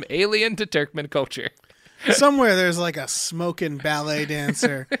them alien to Turkmen culture. Somewhere there's like a smoking ballet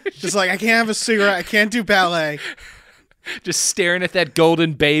dancer. Just like, I can't have a cigarette, I can't do ballet. Just staring at that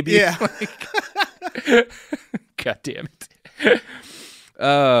golden baby. Yeah. God damn it.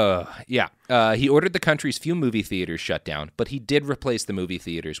 He ordered the country's few movie theaters shut down, but he did replace the movie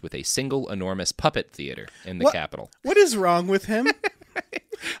theaters with a single enormous puppet theater in the capital. What is wrong with him?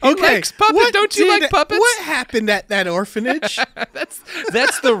 He likes puppets. Don't you like puppets? What happened at that orphanage?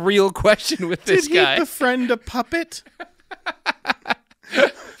 That's the real question with this guy. Did he befriend a puppet?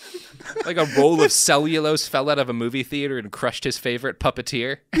 Like a roll of cellulose fell out of a movie theater and crushed his favorite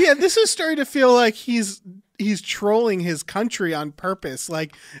puppeteer. Yeah, this is starting to feel like he's trolling his country on purpose.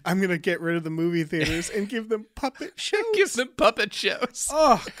 Like, I'm going to get rid of the movie theaters and give them puppet shows. Give them puppet shows.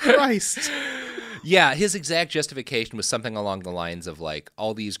 Oh, Christ. Yeah, his exact justification was something along the lines of, like,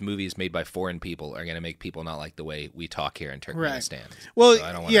 all these movies made by foreign people are going to make people not like the way we talk here in Turkmenistan. Right. Well,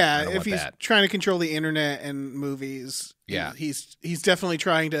 so if he's trying to control the internet and movies, he's definitely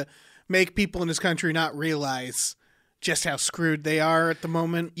trying to make people in his country not realize just how screwed they are at the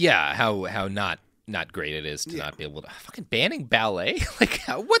moment. Yeah, how not great it is to not be able to fucking banning ballet. Like,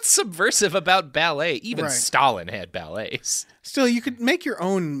 what's subversive about ballet? Even Stalin had ballets. Still, you could make your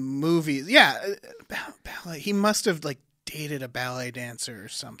own movies. Yeah, ballet. He must have like dated a ballet dancer or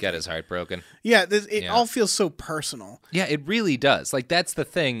something. Got his heart broken. Yeah, it all feels so personal. Yeah, it really does. Like, that's the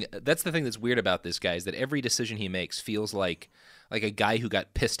thing. That's the thing that's weird about this guy, is that every decision he makes feels like a guy who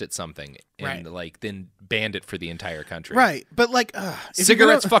got pissed at something and then banned it for the entire country. Right. But like,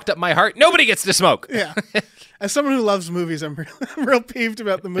 cigarettes fucked up my heart. Nobody gets to smoke. Yeah. As someone who loves movies, I'm real peeved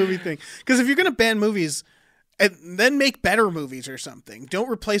about the movie thing. Because if you're going to ban movies, and then make better movies or something, don't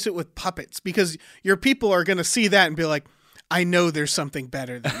replace it with puppets, because your people are going to see that and be like, I know there's something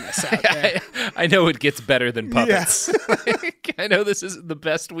better than this out there. I know it gets better than puppets. Yeah. I know this isn't the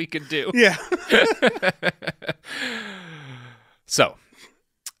best we could do. Yeah. So,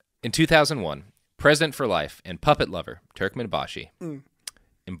 in 2001, President for Life and puppet lover Turkmenbashi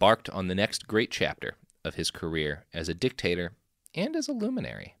embarked on the next great chapter of his career as a dictator and as a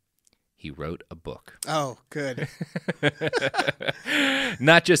luminary. He wrote a book. Oh, good.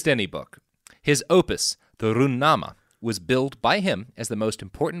 Not just any book. His opus, the Ruhnama, was billed by him as the most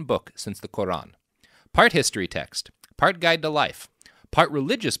important book since the Quran. Part history text, part guide to life, part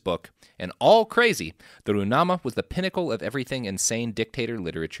religious book, and all crazy, the Ruhnama was the pinnacle of everything insane dictator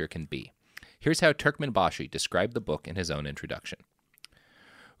literature can be. Here's how Turkmenbashi described the book in his own introduction.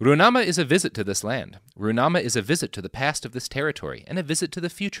 Ruhnama is a visit to this land. Ruhnama is a visit to the past of this territory and a visit to the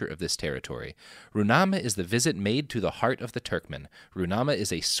future of this territory. Ruhnama is the visit made to the heart of the Turkmen. Ruhnama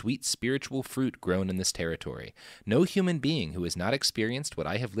is a sweet spiritual fruit grown in this territory. No human being who has not experienced what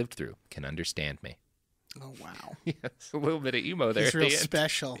I have lived through can understand me. Oh, wow. Yeah, it's a little bit of emo there. He's real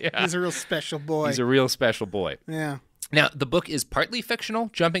special. Yeah. He's a real special boy. He's a real special boy. Yeah. Now, the book is partly fictional,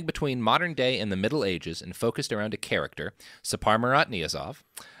 jumping between modern day and the Middle Ages, and focused around a character, Saparmurat Niyazov,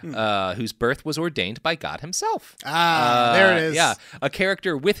 whose birth was ordained by God himself. There it is. Yeah, a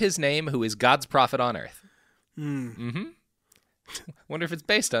character with his name who is God's prophet on earth. Mm-hmm. Wonder if it's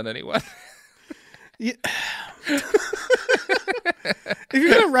based on anyone. Yeah. If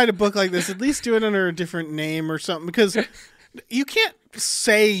you're going to write a book like this, at least do it under a different name or something, because you can't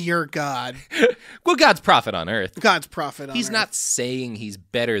say you're God. Well, God's prophet on earth. God's prophet on earth. He's not saying he's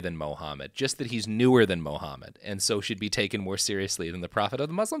better than Muhammad, just that he's newer than Muhammad, and so should be taken more seriously than the prophet of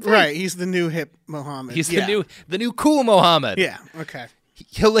the Muslim faith. Right, he's the new hip Muhammad. He's the new cool Muhammad. Yeah, okay.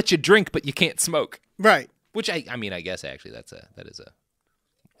 He'll let you drink, but you can't smoke. Right. Which I mean, I guess actually that is a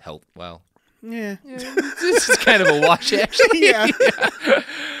help. Well, yeah. This is kind of a wash, actually. Yeah.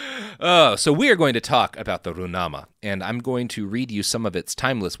 So we are going to talk about the Ruhnama, and I'm going to read you some of its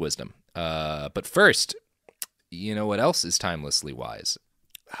timeless wisdom. But first, you know what else is timelessly wise?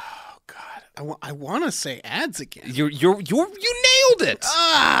 Oh God, I want to say ads again. You nailed it.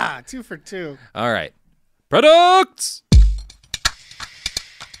 2 for 2. All right, products.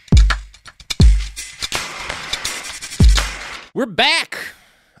 We're back.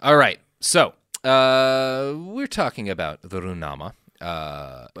 All right. So, we're talking about the Ruhnama.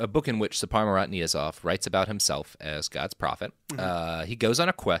 a book in which Saparmurat Niyazov writes about himself as God's prophet. He goes on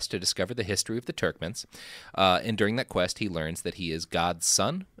a quest to discover the history of the Turkmens, and during that quest, he learns that he is God's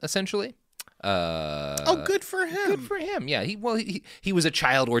son, essentially. Good for him. Good for him. Yeah. He was a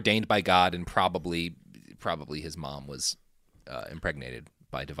child ordained by God, and probably his mom was impregnated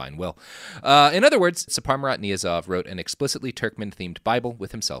by divine will. In other words, Saparmurat Niyazov wrote an explicitly Turkmen-themed Bible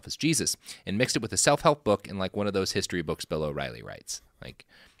with himself as Jesus, and mixed it with a self-help book in like one of those history books Bill O'Reilly writes. Like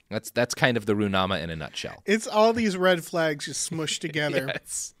that's kind of the Runama in a nutshell. It's all these red flags just smushed together.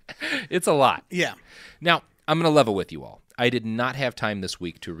 It's a lot. Yeah. Now, I'm going to level with you all. I did not have time this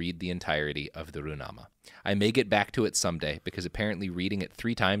week to read the entirety of the Runama. I may get back to it someday because apparently reading it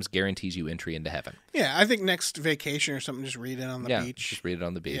 3 times guarantees you entry into heaven. Yeah, I think next vacation or something, just read it on the beach. Just read it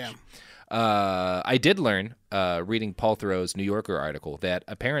on the beach. Yeah. I did learn, reading Paul Theroux's New Yorker article, that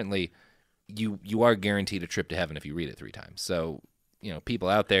apparently you are guaranteed a trip to heaven if you read it 3 times. So, people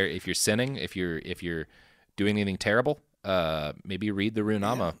out there, if you're sinning, if you're doing anything terrible, maybe read the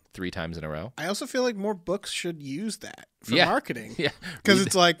Runama 3 times in a row. I also feel like more books should use that for marketing. Yeah. Because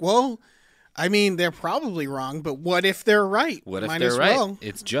it's like, well, I mean, they're probably wrong, but what if they're right? What if they're right? Well.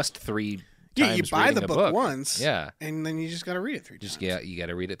 It's just 3 times. Yeah, you buy the book book once. Yeah. And then you just got to read it 3 times. Yeah, you got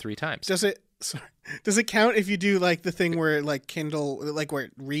to read it 3 times. Does it count if you do like the thing where like Kindle, like where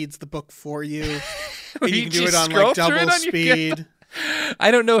it reads the book for you? And you can do it on like double speed.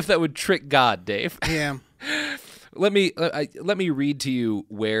 I don't know if that would trick God, Dave. Yeah. Let me read to you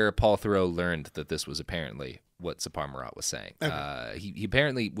where Paul Theroux learned that this was apparently what Saparmurat was saying. Okay. He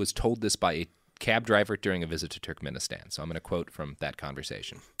apparently was told this by a cab driver during a visit to Turkmenistan. So I'm going to quote from that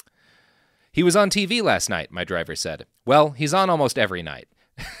conversation. "He was on TV last night," my driver said. "Well, he's on almost every night."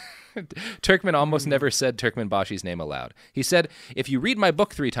 Turkmen almost never said Turkmenbashi's name aloud. He said, "If you read my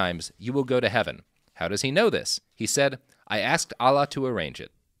book 3 times, you will go to heaven." How does he know this? He said, "I asked Allah to arrange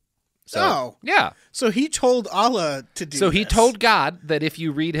it." So, yeah. So he told Allah to do this. So he told God that if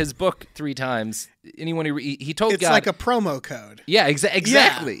you read his book 3 times, anyone he told it's God. It's like a promo code. Yeah,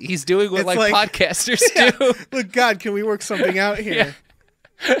 exactly. Yeah. He's doing what like podcasters do. Look, God, can we work something out here?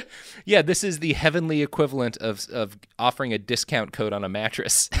 Yeah, this is the heavenly equivalent of offering a discount code on a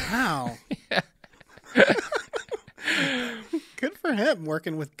mattress. Wow. Good for him,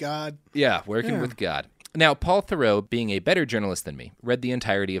 working with God. Yeah, working with God. Now, Paul Theroux, being a better journalist than me, read the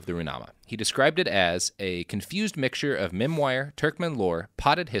entirety of the Runama. He described it as a confused mixture of memoir, Turkmen lore,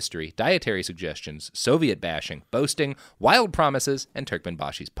 potted history, dietary suggestions, Soviet bashing, boasting, wild promises, and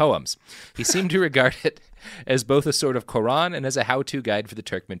Turkmenbashi's poems. He seemed to regard it as both a sort of Quran and as a how-to guide for the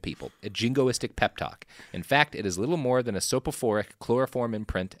Turkmen people, a jingoistic pep talk. In fact, it is little more than a sopophoric chloroform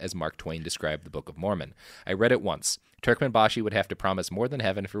imprint, as Mark Twain described the Book of Mormon. I read it once. Turkmenbashi would have to promise more than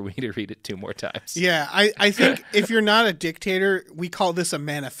heaven for me to read it 2 more times. Yeah, I think if you're not a dictator, we call this a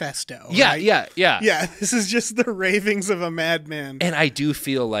manifesto. Yeah, right? yeah. Yeah, this is just the ravings of a madman. And I do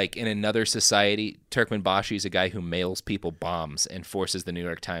feel like in another society, Turkmenbashi is a guy who mails people bombs and forces the New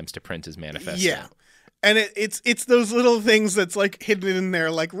York Times to print his manifesto. Yeah. And it's those little things that's like hidden in there,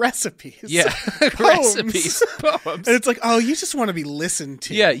 like recipes. Yeah, recipes, poems. And it's like, oh, you just want to be listened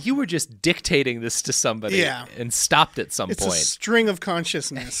to. Yeah, you were just dictating this to somebody and stopped at some point. It's a string of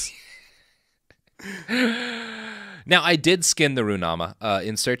consciousness. Now, I did skin the Runama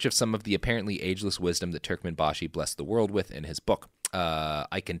in search of some of the apparently ageless wisdom that Turkmenbashi blessed the world with in his book.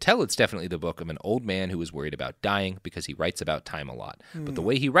 I can tell it's definitely the book of an old man who is worried about dying because he writes about time a lot. But the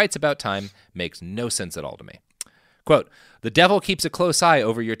way he writes about time makes no sense at all to me. Quote, "The devil keeps a close eye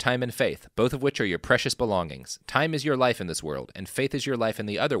over your time and faith, both of which are your precious belongings. Time is your life in this world, and faith is your life in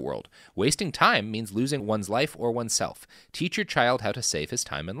the other world. Wasting time means losing one's life or oneself. Teach your child how to save his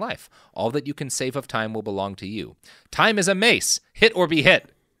time and life. All that you can save of time will belong to you. Time is a mace. Hit or be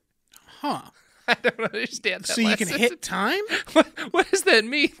hit." Huh. I don't understand that. So you can hit time? What does that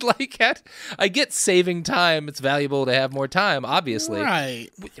mean? Like, I get saving time. It's valuable to have more time, obviously. Right.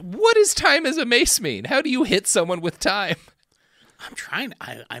 What does time as a mace mean? How do you hit someone with time? I'm trying.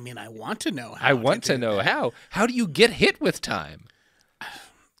 I mean, I want to know how. I want to know how. How do you get hit with time?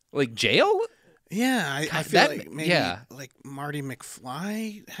 Like jail? Yeah, I feel like maybe like Marty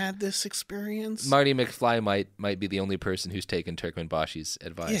McFly had this experience. Marty McFly might be the only person who's taken Turkmenbashi's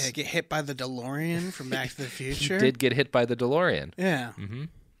advice. Yeah, get hit by the DeLorean from Back to the Future. He did get hit by the DeLorean. Yeah. Mm-hmm.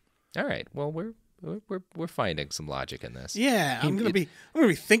 All right. Well, we're finding some logic in this. Yeah, I'm gonna be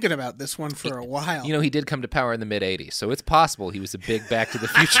thinking about this one for a while. You know, he did come to power in the mid '80s, so it's possible he was a big Back to the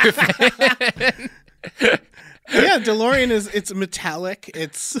Future fan. Yeah, DeLorean it's metallic.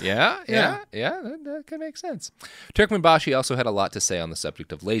 It's that can make sense. Turkmenbashi also had a lot to say on the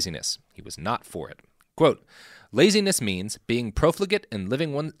subject of laziness. He was not for it. Quote, laziness means being profligate and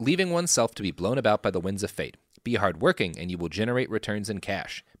leaving oneself to be blown about by the winds of fate. Be hardworking, and you will generate returns in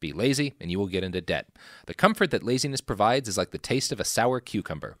cash. Be lazy, and you will get into debt. The comfort that laziness provides is like the taste of a sour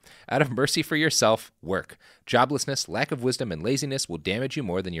cucumber. Out of mercy for yourself, work. Joblessness, lack of wisdom, and laziness will damage you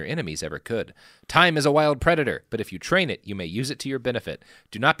more than your enemies ever could. Time is a wild predator, but if you train it, you may use it to your benefit.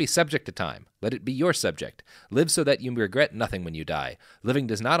 Do not be subject to time. Let it be your subject. Live so that you regret nothing when you die. Living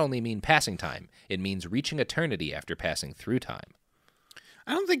does not only mean passing time, it means reaching eternity after passing through time.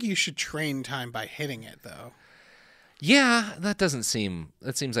 I don't think you should train time by hitting it, though. Yeah, that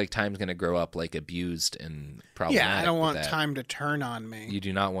seems like time's going to grow up like abused and problematic. Yeah, I don't want time to turn on me. You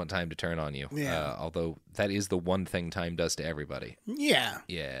do not want time to turn on you. Yeah. Although that is the one thing time does to everybody. Yeah.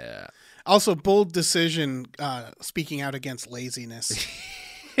 Yeah. Also, bold decision speaking out against laziness.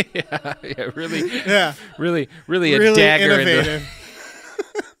 yeah, really. Yeah. Really a dagger innovative.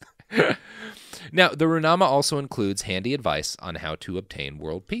 Now, the Runama also includes handy advice on how to obtain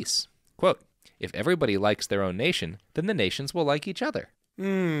world peace. Quote, if everybody likes their own nation, then the nations will like each other.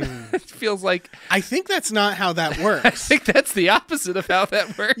 It feels like... I think that's not how that works. I think that's the opposite of how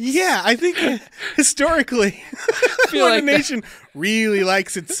that works. Yeah, I think historically, when a nation really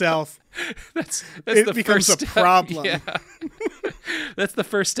likes itself, it becomes a problem. Yeah. That's the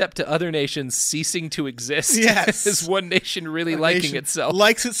first step to other nations ceasing to exist. Yes. Is one nation really liking itself.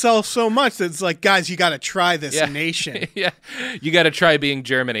 Likes itself so much that it's like, guys, you got to try this nation. Yeah. You got to try being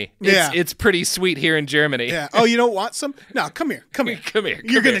Germany. It's pretty sweet here in Germany. Yeah. Oh, you don't want some? No, come here.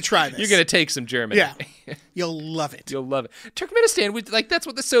 You're going to try this. You're going to take some Germany. Yeah. You'll love it. You'll love it. Turkmenistan, that's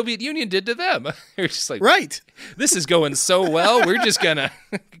what the Soviet Union did to them. They're just like, right. This is going so well. We're just going to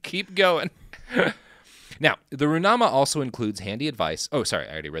keep going. Now, the Runama also includes handy advice. Oh, sorry,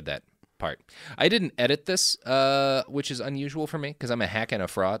 I already read that part. I didn't edit this, which is unusual for me because I'm a hack and a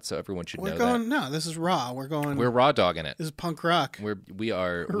fraud, so everyone should know that. No, this is raw. We're raw dogging it. This is punk rock. We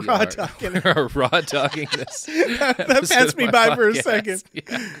are raw dogging this. That passed me by for a second.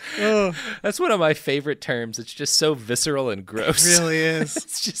 Yeah. Oh. That's one of my favorite terms. It's just so visceral and gross. It really is.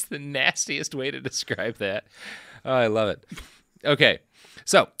 It's just the nastiest way to describe that. Oh, I love it. Okay.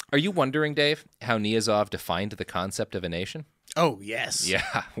 So, are you wondering, Dave, how Niyazov defined the concept of a nation? Oh, yes.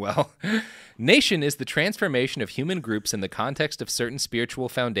 Yeah, well, nation is the transformation of human groups in the context of certain spiritual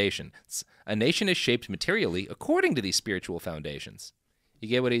foundations. A nation is shaped materially according to these spiritual foundations. You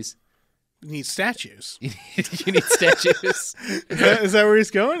get what he's... You need statues. You need statues. Is that where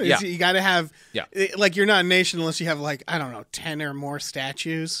he's going? Yeah. You got to have... Yeah. Like, you're not a nation unless you have, 10 or more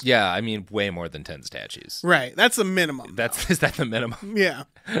statues. Yeah, I mean, way more than 10 statues. Right. That's the minimum. Is that the minimum? Yeah.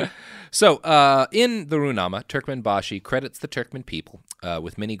 So, in the Runama, Turkmenbashi credits the Turkmen people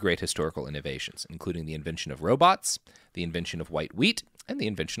with many great historical innovations, including the invention of robots, the invention of white wheat, and the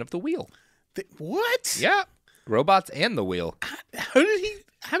invention of the wheel. What? Yeah. Robots and the wheel.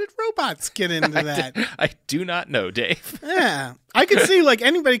 How did robots get into that? I do not know, Dave. Yeah. I could see,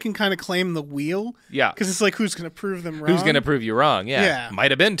 anybody can kind of claim the wheel. Yeah. Because it's like, who's going to prove them wrong? Who's going to prove you wrong? Yeah.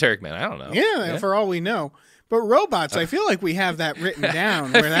 Might have been Turkmen. I don't know. Yeah, for all we know. But robots, I feel like we have that written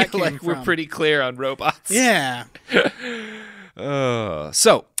down where that came from. We're pretty clear on robots. Yeah.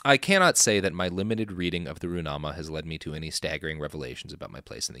 So, I cannot say that my limited reading of the Runama has led me to any staggering revelations about my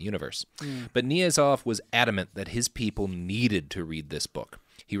place in the universe. But Niyazov was adamant that his people needed to read this book.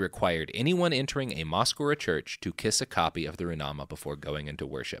 He required anyone entering a mosque or a church to kiss a copy of the Runama before going into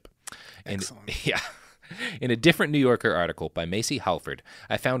worship. Excellent. Yeah. In a different New Yorker article by Macy Halford,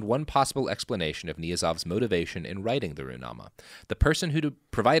 I found one possible explanation of Niyazov's motivation in writing the Runama. The person who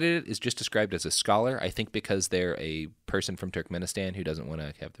provided it is just described as a scholar, I think because they're a person from Turkmenistan who doesn't want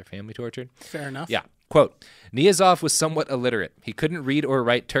to have their family tortured. Fair enough. Yeah. Quote, Niyazov was somewhat illiterate. He couldn't read or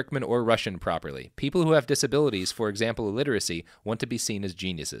write Turkmen or Russian properly. People who have disabilities, for example illiteracy, want to be seen as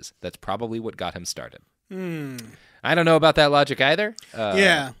geniuses. That's probably what got him started. I don't know about that logic either.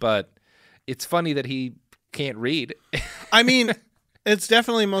 Yeah. But it's funny that he can't read. I mean, it's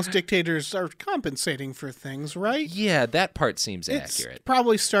definitely most dictators are compensating for things, right? Yeah, that part seems accurate.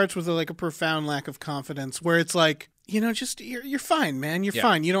 Probably starts with a profound lack of confidence where it's like, just you're fine, man. You're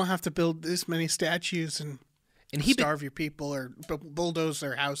fine. You don't have to build this many statues and starve your people or bulldoze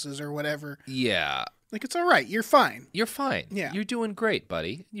their houses or whatever. Yeah. It's all right. You're fine. You're fine. Yeah. You're doing great,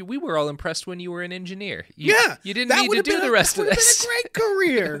 buddy. We were all impressed when you were an engineer. You didn't need to do the rest of this. That would have been a great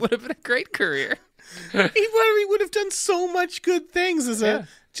career. It would have been a great career. He would have done so much good things as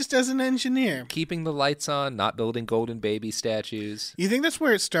an engineer. Keeping the lights on, not building golden baby statues. You think that's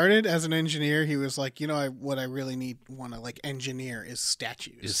where it started? As an engineer, he was like, what I really want to engineer is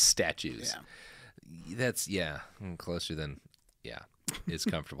statues. Yeah. That's, closer than, is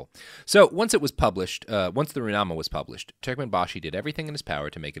comfortable. So once it was published, once the Runama was published, Turkmenbashi did everything in his power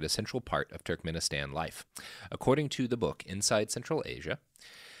to make it a central part of Turkmenistan life. According to the book Inside Central Asia,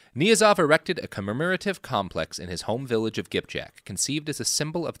 Niyazov erected a commemorative complex in his home village of Gipjak, conceived as a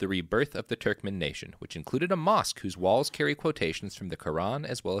symbol of the rebirth of the Turkmen nation, which included a mosque whose walls carry quotations from the Quran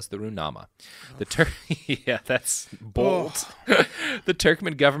as well as the Runama. Yeah, that's bold. The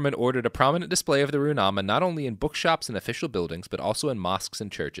Turkmen government ordered a prominent display of the Runama not only in bookshops and official buildings, but also in mosques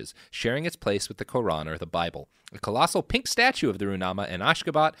and churches, sharing its place with the Quran or the Bible. A colossal pink statue of the Runama in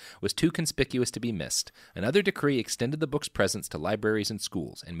Ashgabat was too conspicuous to be missed. Another decree extended the book's presence to libraries and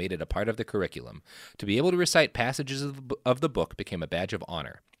schools and made it a part of the curriculum. To be able to recite passages of the book became a badge of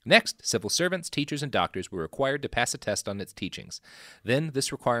honor. Next, civil servants, teachers, and doctors were required to pass a test on its teachings. Then,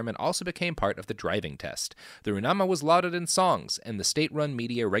 this requirement also became part of the driving test. The Runama was lauded in songs, and the state-run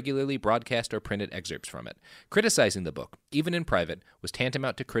media regularly broadcast or printed excerpts from it. Criticizing the book, even in private, was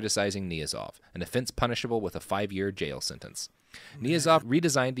tantamount to criticizing Niyazov, an offense punishable with a 5-year jail sentence. Niyazov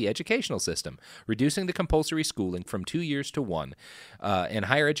redesigned the educational system, reducing the compulsory schooling from 2 years to 1, and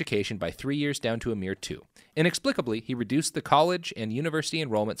higher education by 3 years down to a mere 2. Inexplicably, he reduced the college and university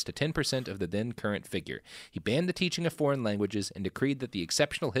enrollments to 10% of the then current figure. He banned the teaching of foreign languages and decreed that the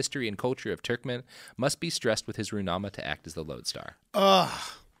exceptional history and culture of Turkmen must be stressed with his Runama to act as the lodestar.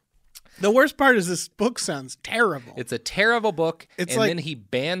 Ugh. The worst part is this book sounds terrible. It's a terrible book, then he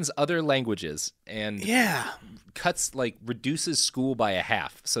bans other languages and reduces school by a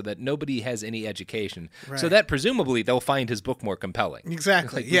half so that nobody has any education. Right. So that presumably they'll find his book more compelling.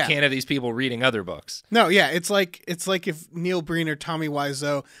 Exactly. We can't have these people reading other books. No, yeah, it's like if Neil Breen or Tommy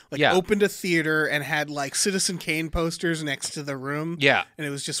Wiseau opened a theater and had Citizen Kane posters next to the room. Yeah. And it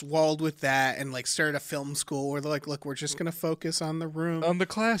was just walled with that and started a film school where they're like, look, we're just going to focus on the room. On the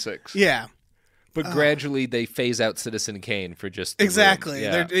classics. Yeah. But gradually they phase out Citizen Kane for just the exactly.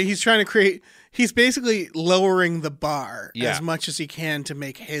 Yeah. He's trying to create. He's basically lowering the bar as much as he can to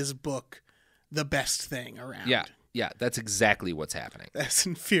make his book the best thing around. Yeah, that's exactly what's happening. That's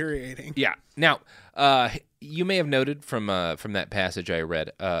infuriating. Yeah. Now, you may have noted from that passage I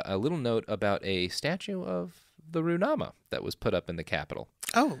read a little note about a statue of the Runama that was put up in the Capitol.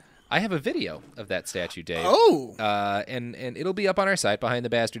 Oh. I have a video of that statue, Dave. Oh! And it'll be up on our site,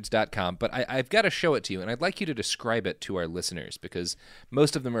 behindthebastards.com, but I've got to show it to you, and I'd like you to describe it to our listeners, because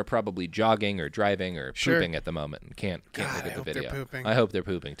most of them are probably jogging or driving or pooping at the moment and can't look at the video. They're pooping. I hope they're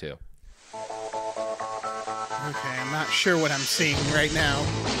pooping, too. Okay, I'm not sure what I'm seeing right now.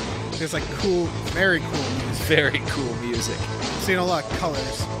 There's very cool music. Very cool music. I'm seeing a lot of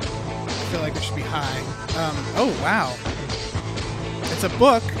colors. I feel like it should be high. Oh, wow. It's a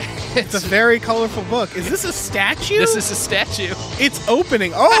book. It's a very colorful book. Is this a statue? This is a statue. It's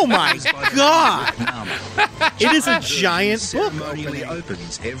opening. Oh my God! It is a giant book opening.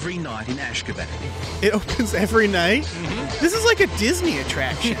 Opens every night in Ashgabat. It opens every night? Mm-hmm. This is like a Disney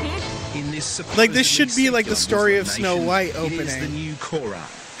attraction. In this this should be like the story of Snow White opening. It is the new Quran,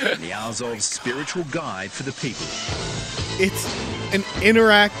 Niyazov's spiritual guide for the people. It's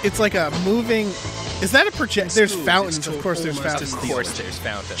it's like a moving. Is that a project? There's fountains. Of course there's fountains. Of course there's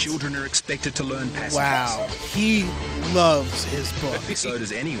fountains. Children are expected to learn passages. Wow. He loves his book. So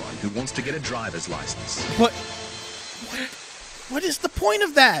does anyone who wants to get a driver's license. What is the point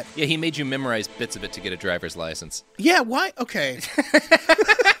of that? Yeah, he made you memorize bits of it to get a driver's license. Yeah, why? Okay.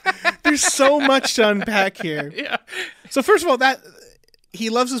 There's so much to unpack here. Yeah. So first of all, he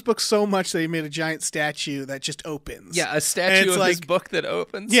loves his book so much that he made a giant statue that just opens. Yeah, a statue of his book that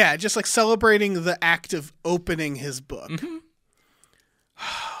opens? Yeah, just celebrating the act of opening his book. Mm-hmm.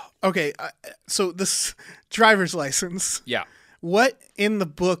 Okay, so this driver's license. Yeah. What in the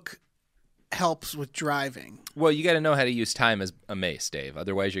book helps with driving? Well, you got to know how to use time as a mace, Dave.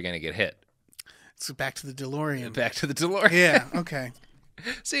 Otherwise, you're going to get hit. So back to the DeLorean. Back to the DeLorean. Yeah, okay.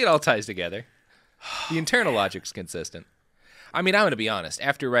 See, it all ties together. The internal logic's consistent. I mean, I'm going to be honest.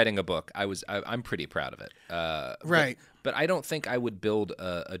 After writing a book, I'm pretty proud of it. Right. But I don't think I would build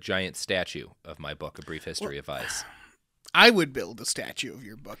a giant statue of my book, A Brief History of Vice. I would build a statue of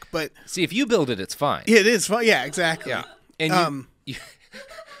your book, but see, if you build it, it's fine. It is fine. Yeah, exactly. Yeah. And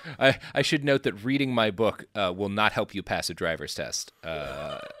I should note that reading my book will not help you pass a driver's test.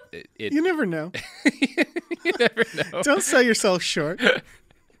 You never know. You never know. Don't sell yourself short.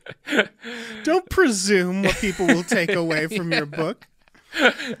 Don't presume what people will take away from your book.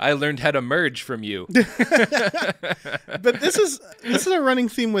 I learned how to merge from you. But this is a running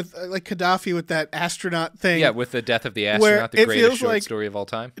theme with Gaddafi with that astronaut thing. Yeah, with the death of the astronaut, the greatest short story of all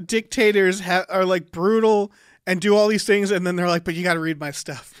time. Dictators are brutal and do all these things, and then they're like, but you got to read my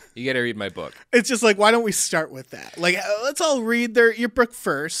stuff. You got to read my book. It's just like, why don't we start with that? Like, let's all read your book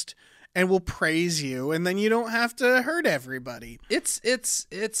first, and we'll praise you, and then you don't have to hurt everybody. It's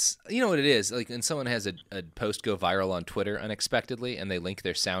you know what it is? Like when someone has a post go viral on Twitter unexpectedly, and they link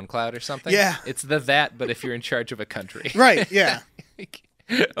their SoundCloud or something. Yeah. It's that, but if you're in charge of a country. Right, yeah.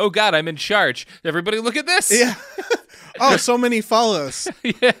 Oh, God, I'm in charge. Everybody look at this. Yeah. Oh, so many follows.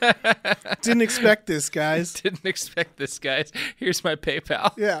 Yeah. Didn't expect this, guys. Didn't expect this, guys. Here's my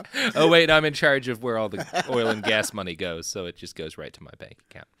PayPal. Yeah. Oh, wait, I'm in charge of where all the oil and gas money goes, so it just goes right to my bank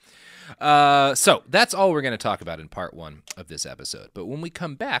account. So that's all we're going to talk about in part 1 of this episode. But when we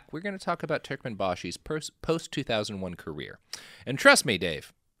come back, we're going to talk about Turkmenbashi's post-2001 career. And trust me,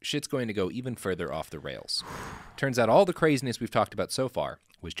 Dave, shit's going to go even further off the rails. Turns out all the craziness we've talked about so far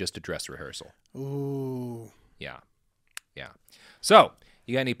was just a dress rehearsal. Ooh. Yeah. So,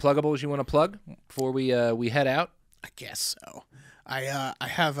 you got any pluggables you want to plug before we head out? I guess so. I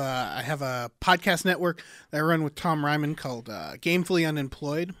have a podcast network that I run with Tom Ryman called Gamefully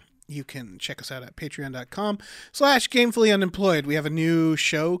Unemployed. You can check us out at patreon.com/gamefullyunemployed. We have a new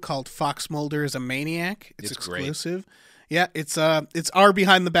show called Fox Mulder is a Maniac. It's exclusive. Great. Yeah, it's our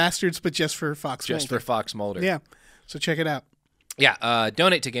Behind the Bastards, but just for Fox Mulder. Just for Fox Mulder. Yeah, so check it out. Yeah,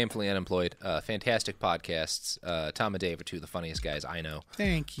 donate to Gamefully Unemployed. Fantastic podcasts. Tom and Dave are two of the funniest guys I know.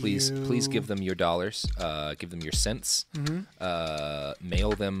 Thank you. Please give them your dollars. Give them your cents. Mm-hmm.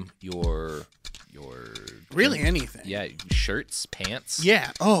 Mail them your really anything. Yeah, shirts, pants.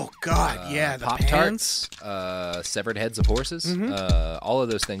 Yeah. Oh God. Yeah. The Pop-Tarts. Severed heads of horses. Mm-hmm. All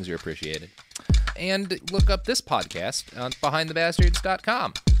of those things are appreciated. And look up this podcast on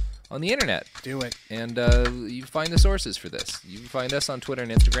BehindTheBastards.com. On the internet. Do it. And you find the sources for this. You can find us on Twitter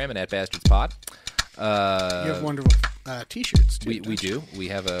and Instagram and @BastardsPod. You have wonderful T-shirts too. We do. We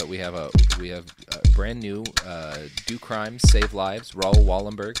have brand new Do Crimes Save Lives Raoul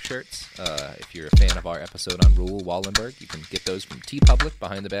Wallenberg shirts. If you're a fan of our episode on Raoul Wallenberg, you can get those from TeePublic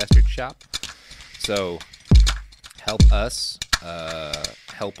Behind the Bastards shop. So help us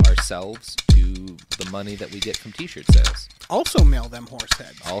help ourselves to the money that we get from T-shirt sales. Also mail them horse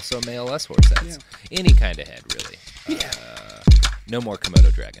heads. Also mail us horse heads. Yeah. Any kind of head, really. Yeah. No more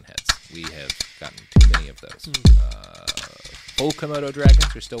Komodo dragon heads. We have gotten too many of those. Full Komodo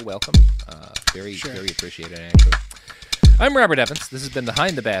dragons are still welcome. Very appreciated, actually. I'm Robert Evans. This has been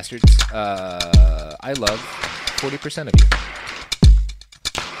Behind the Bastards. I love 40% of you.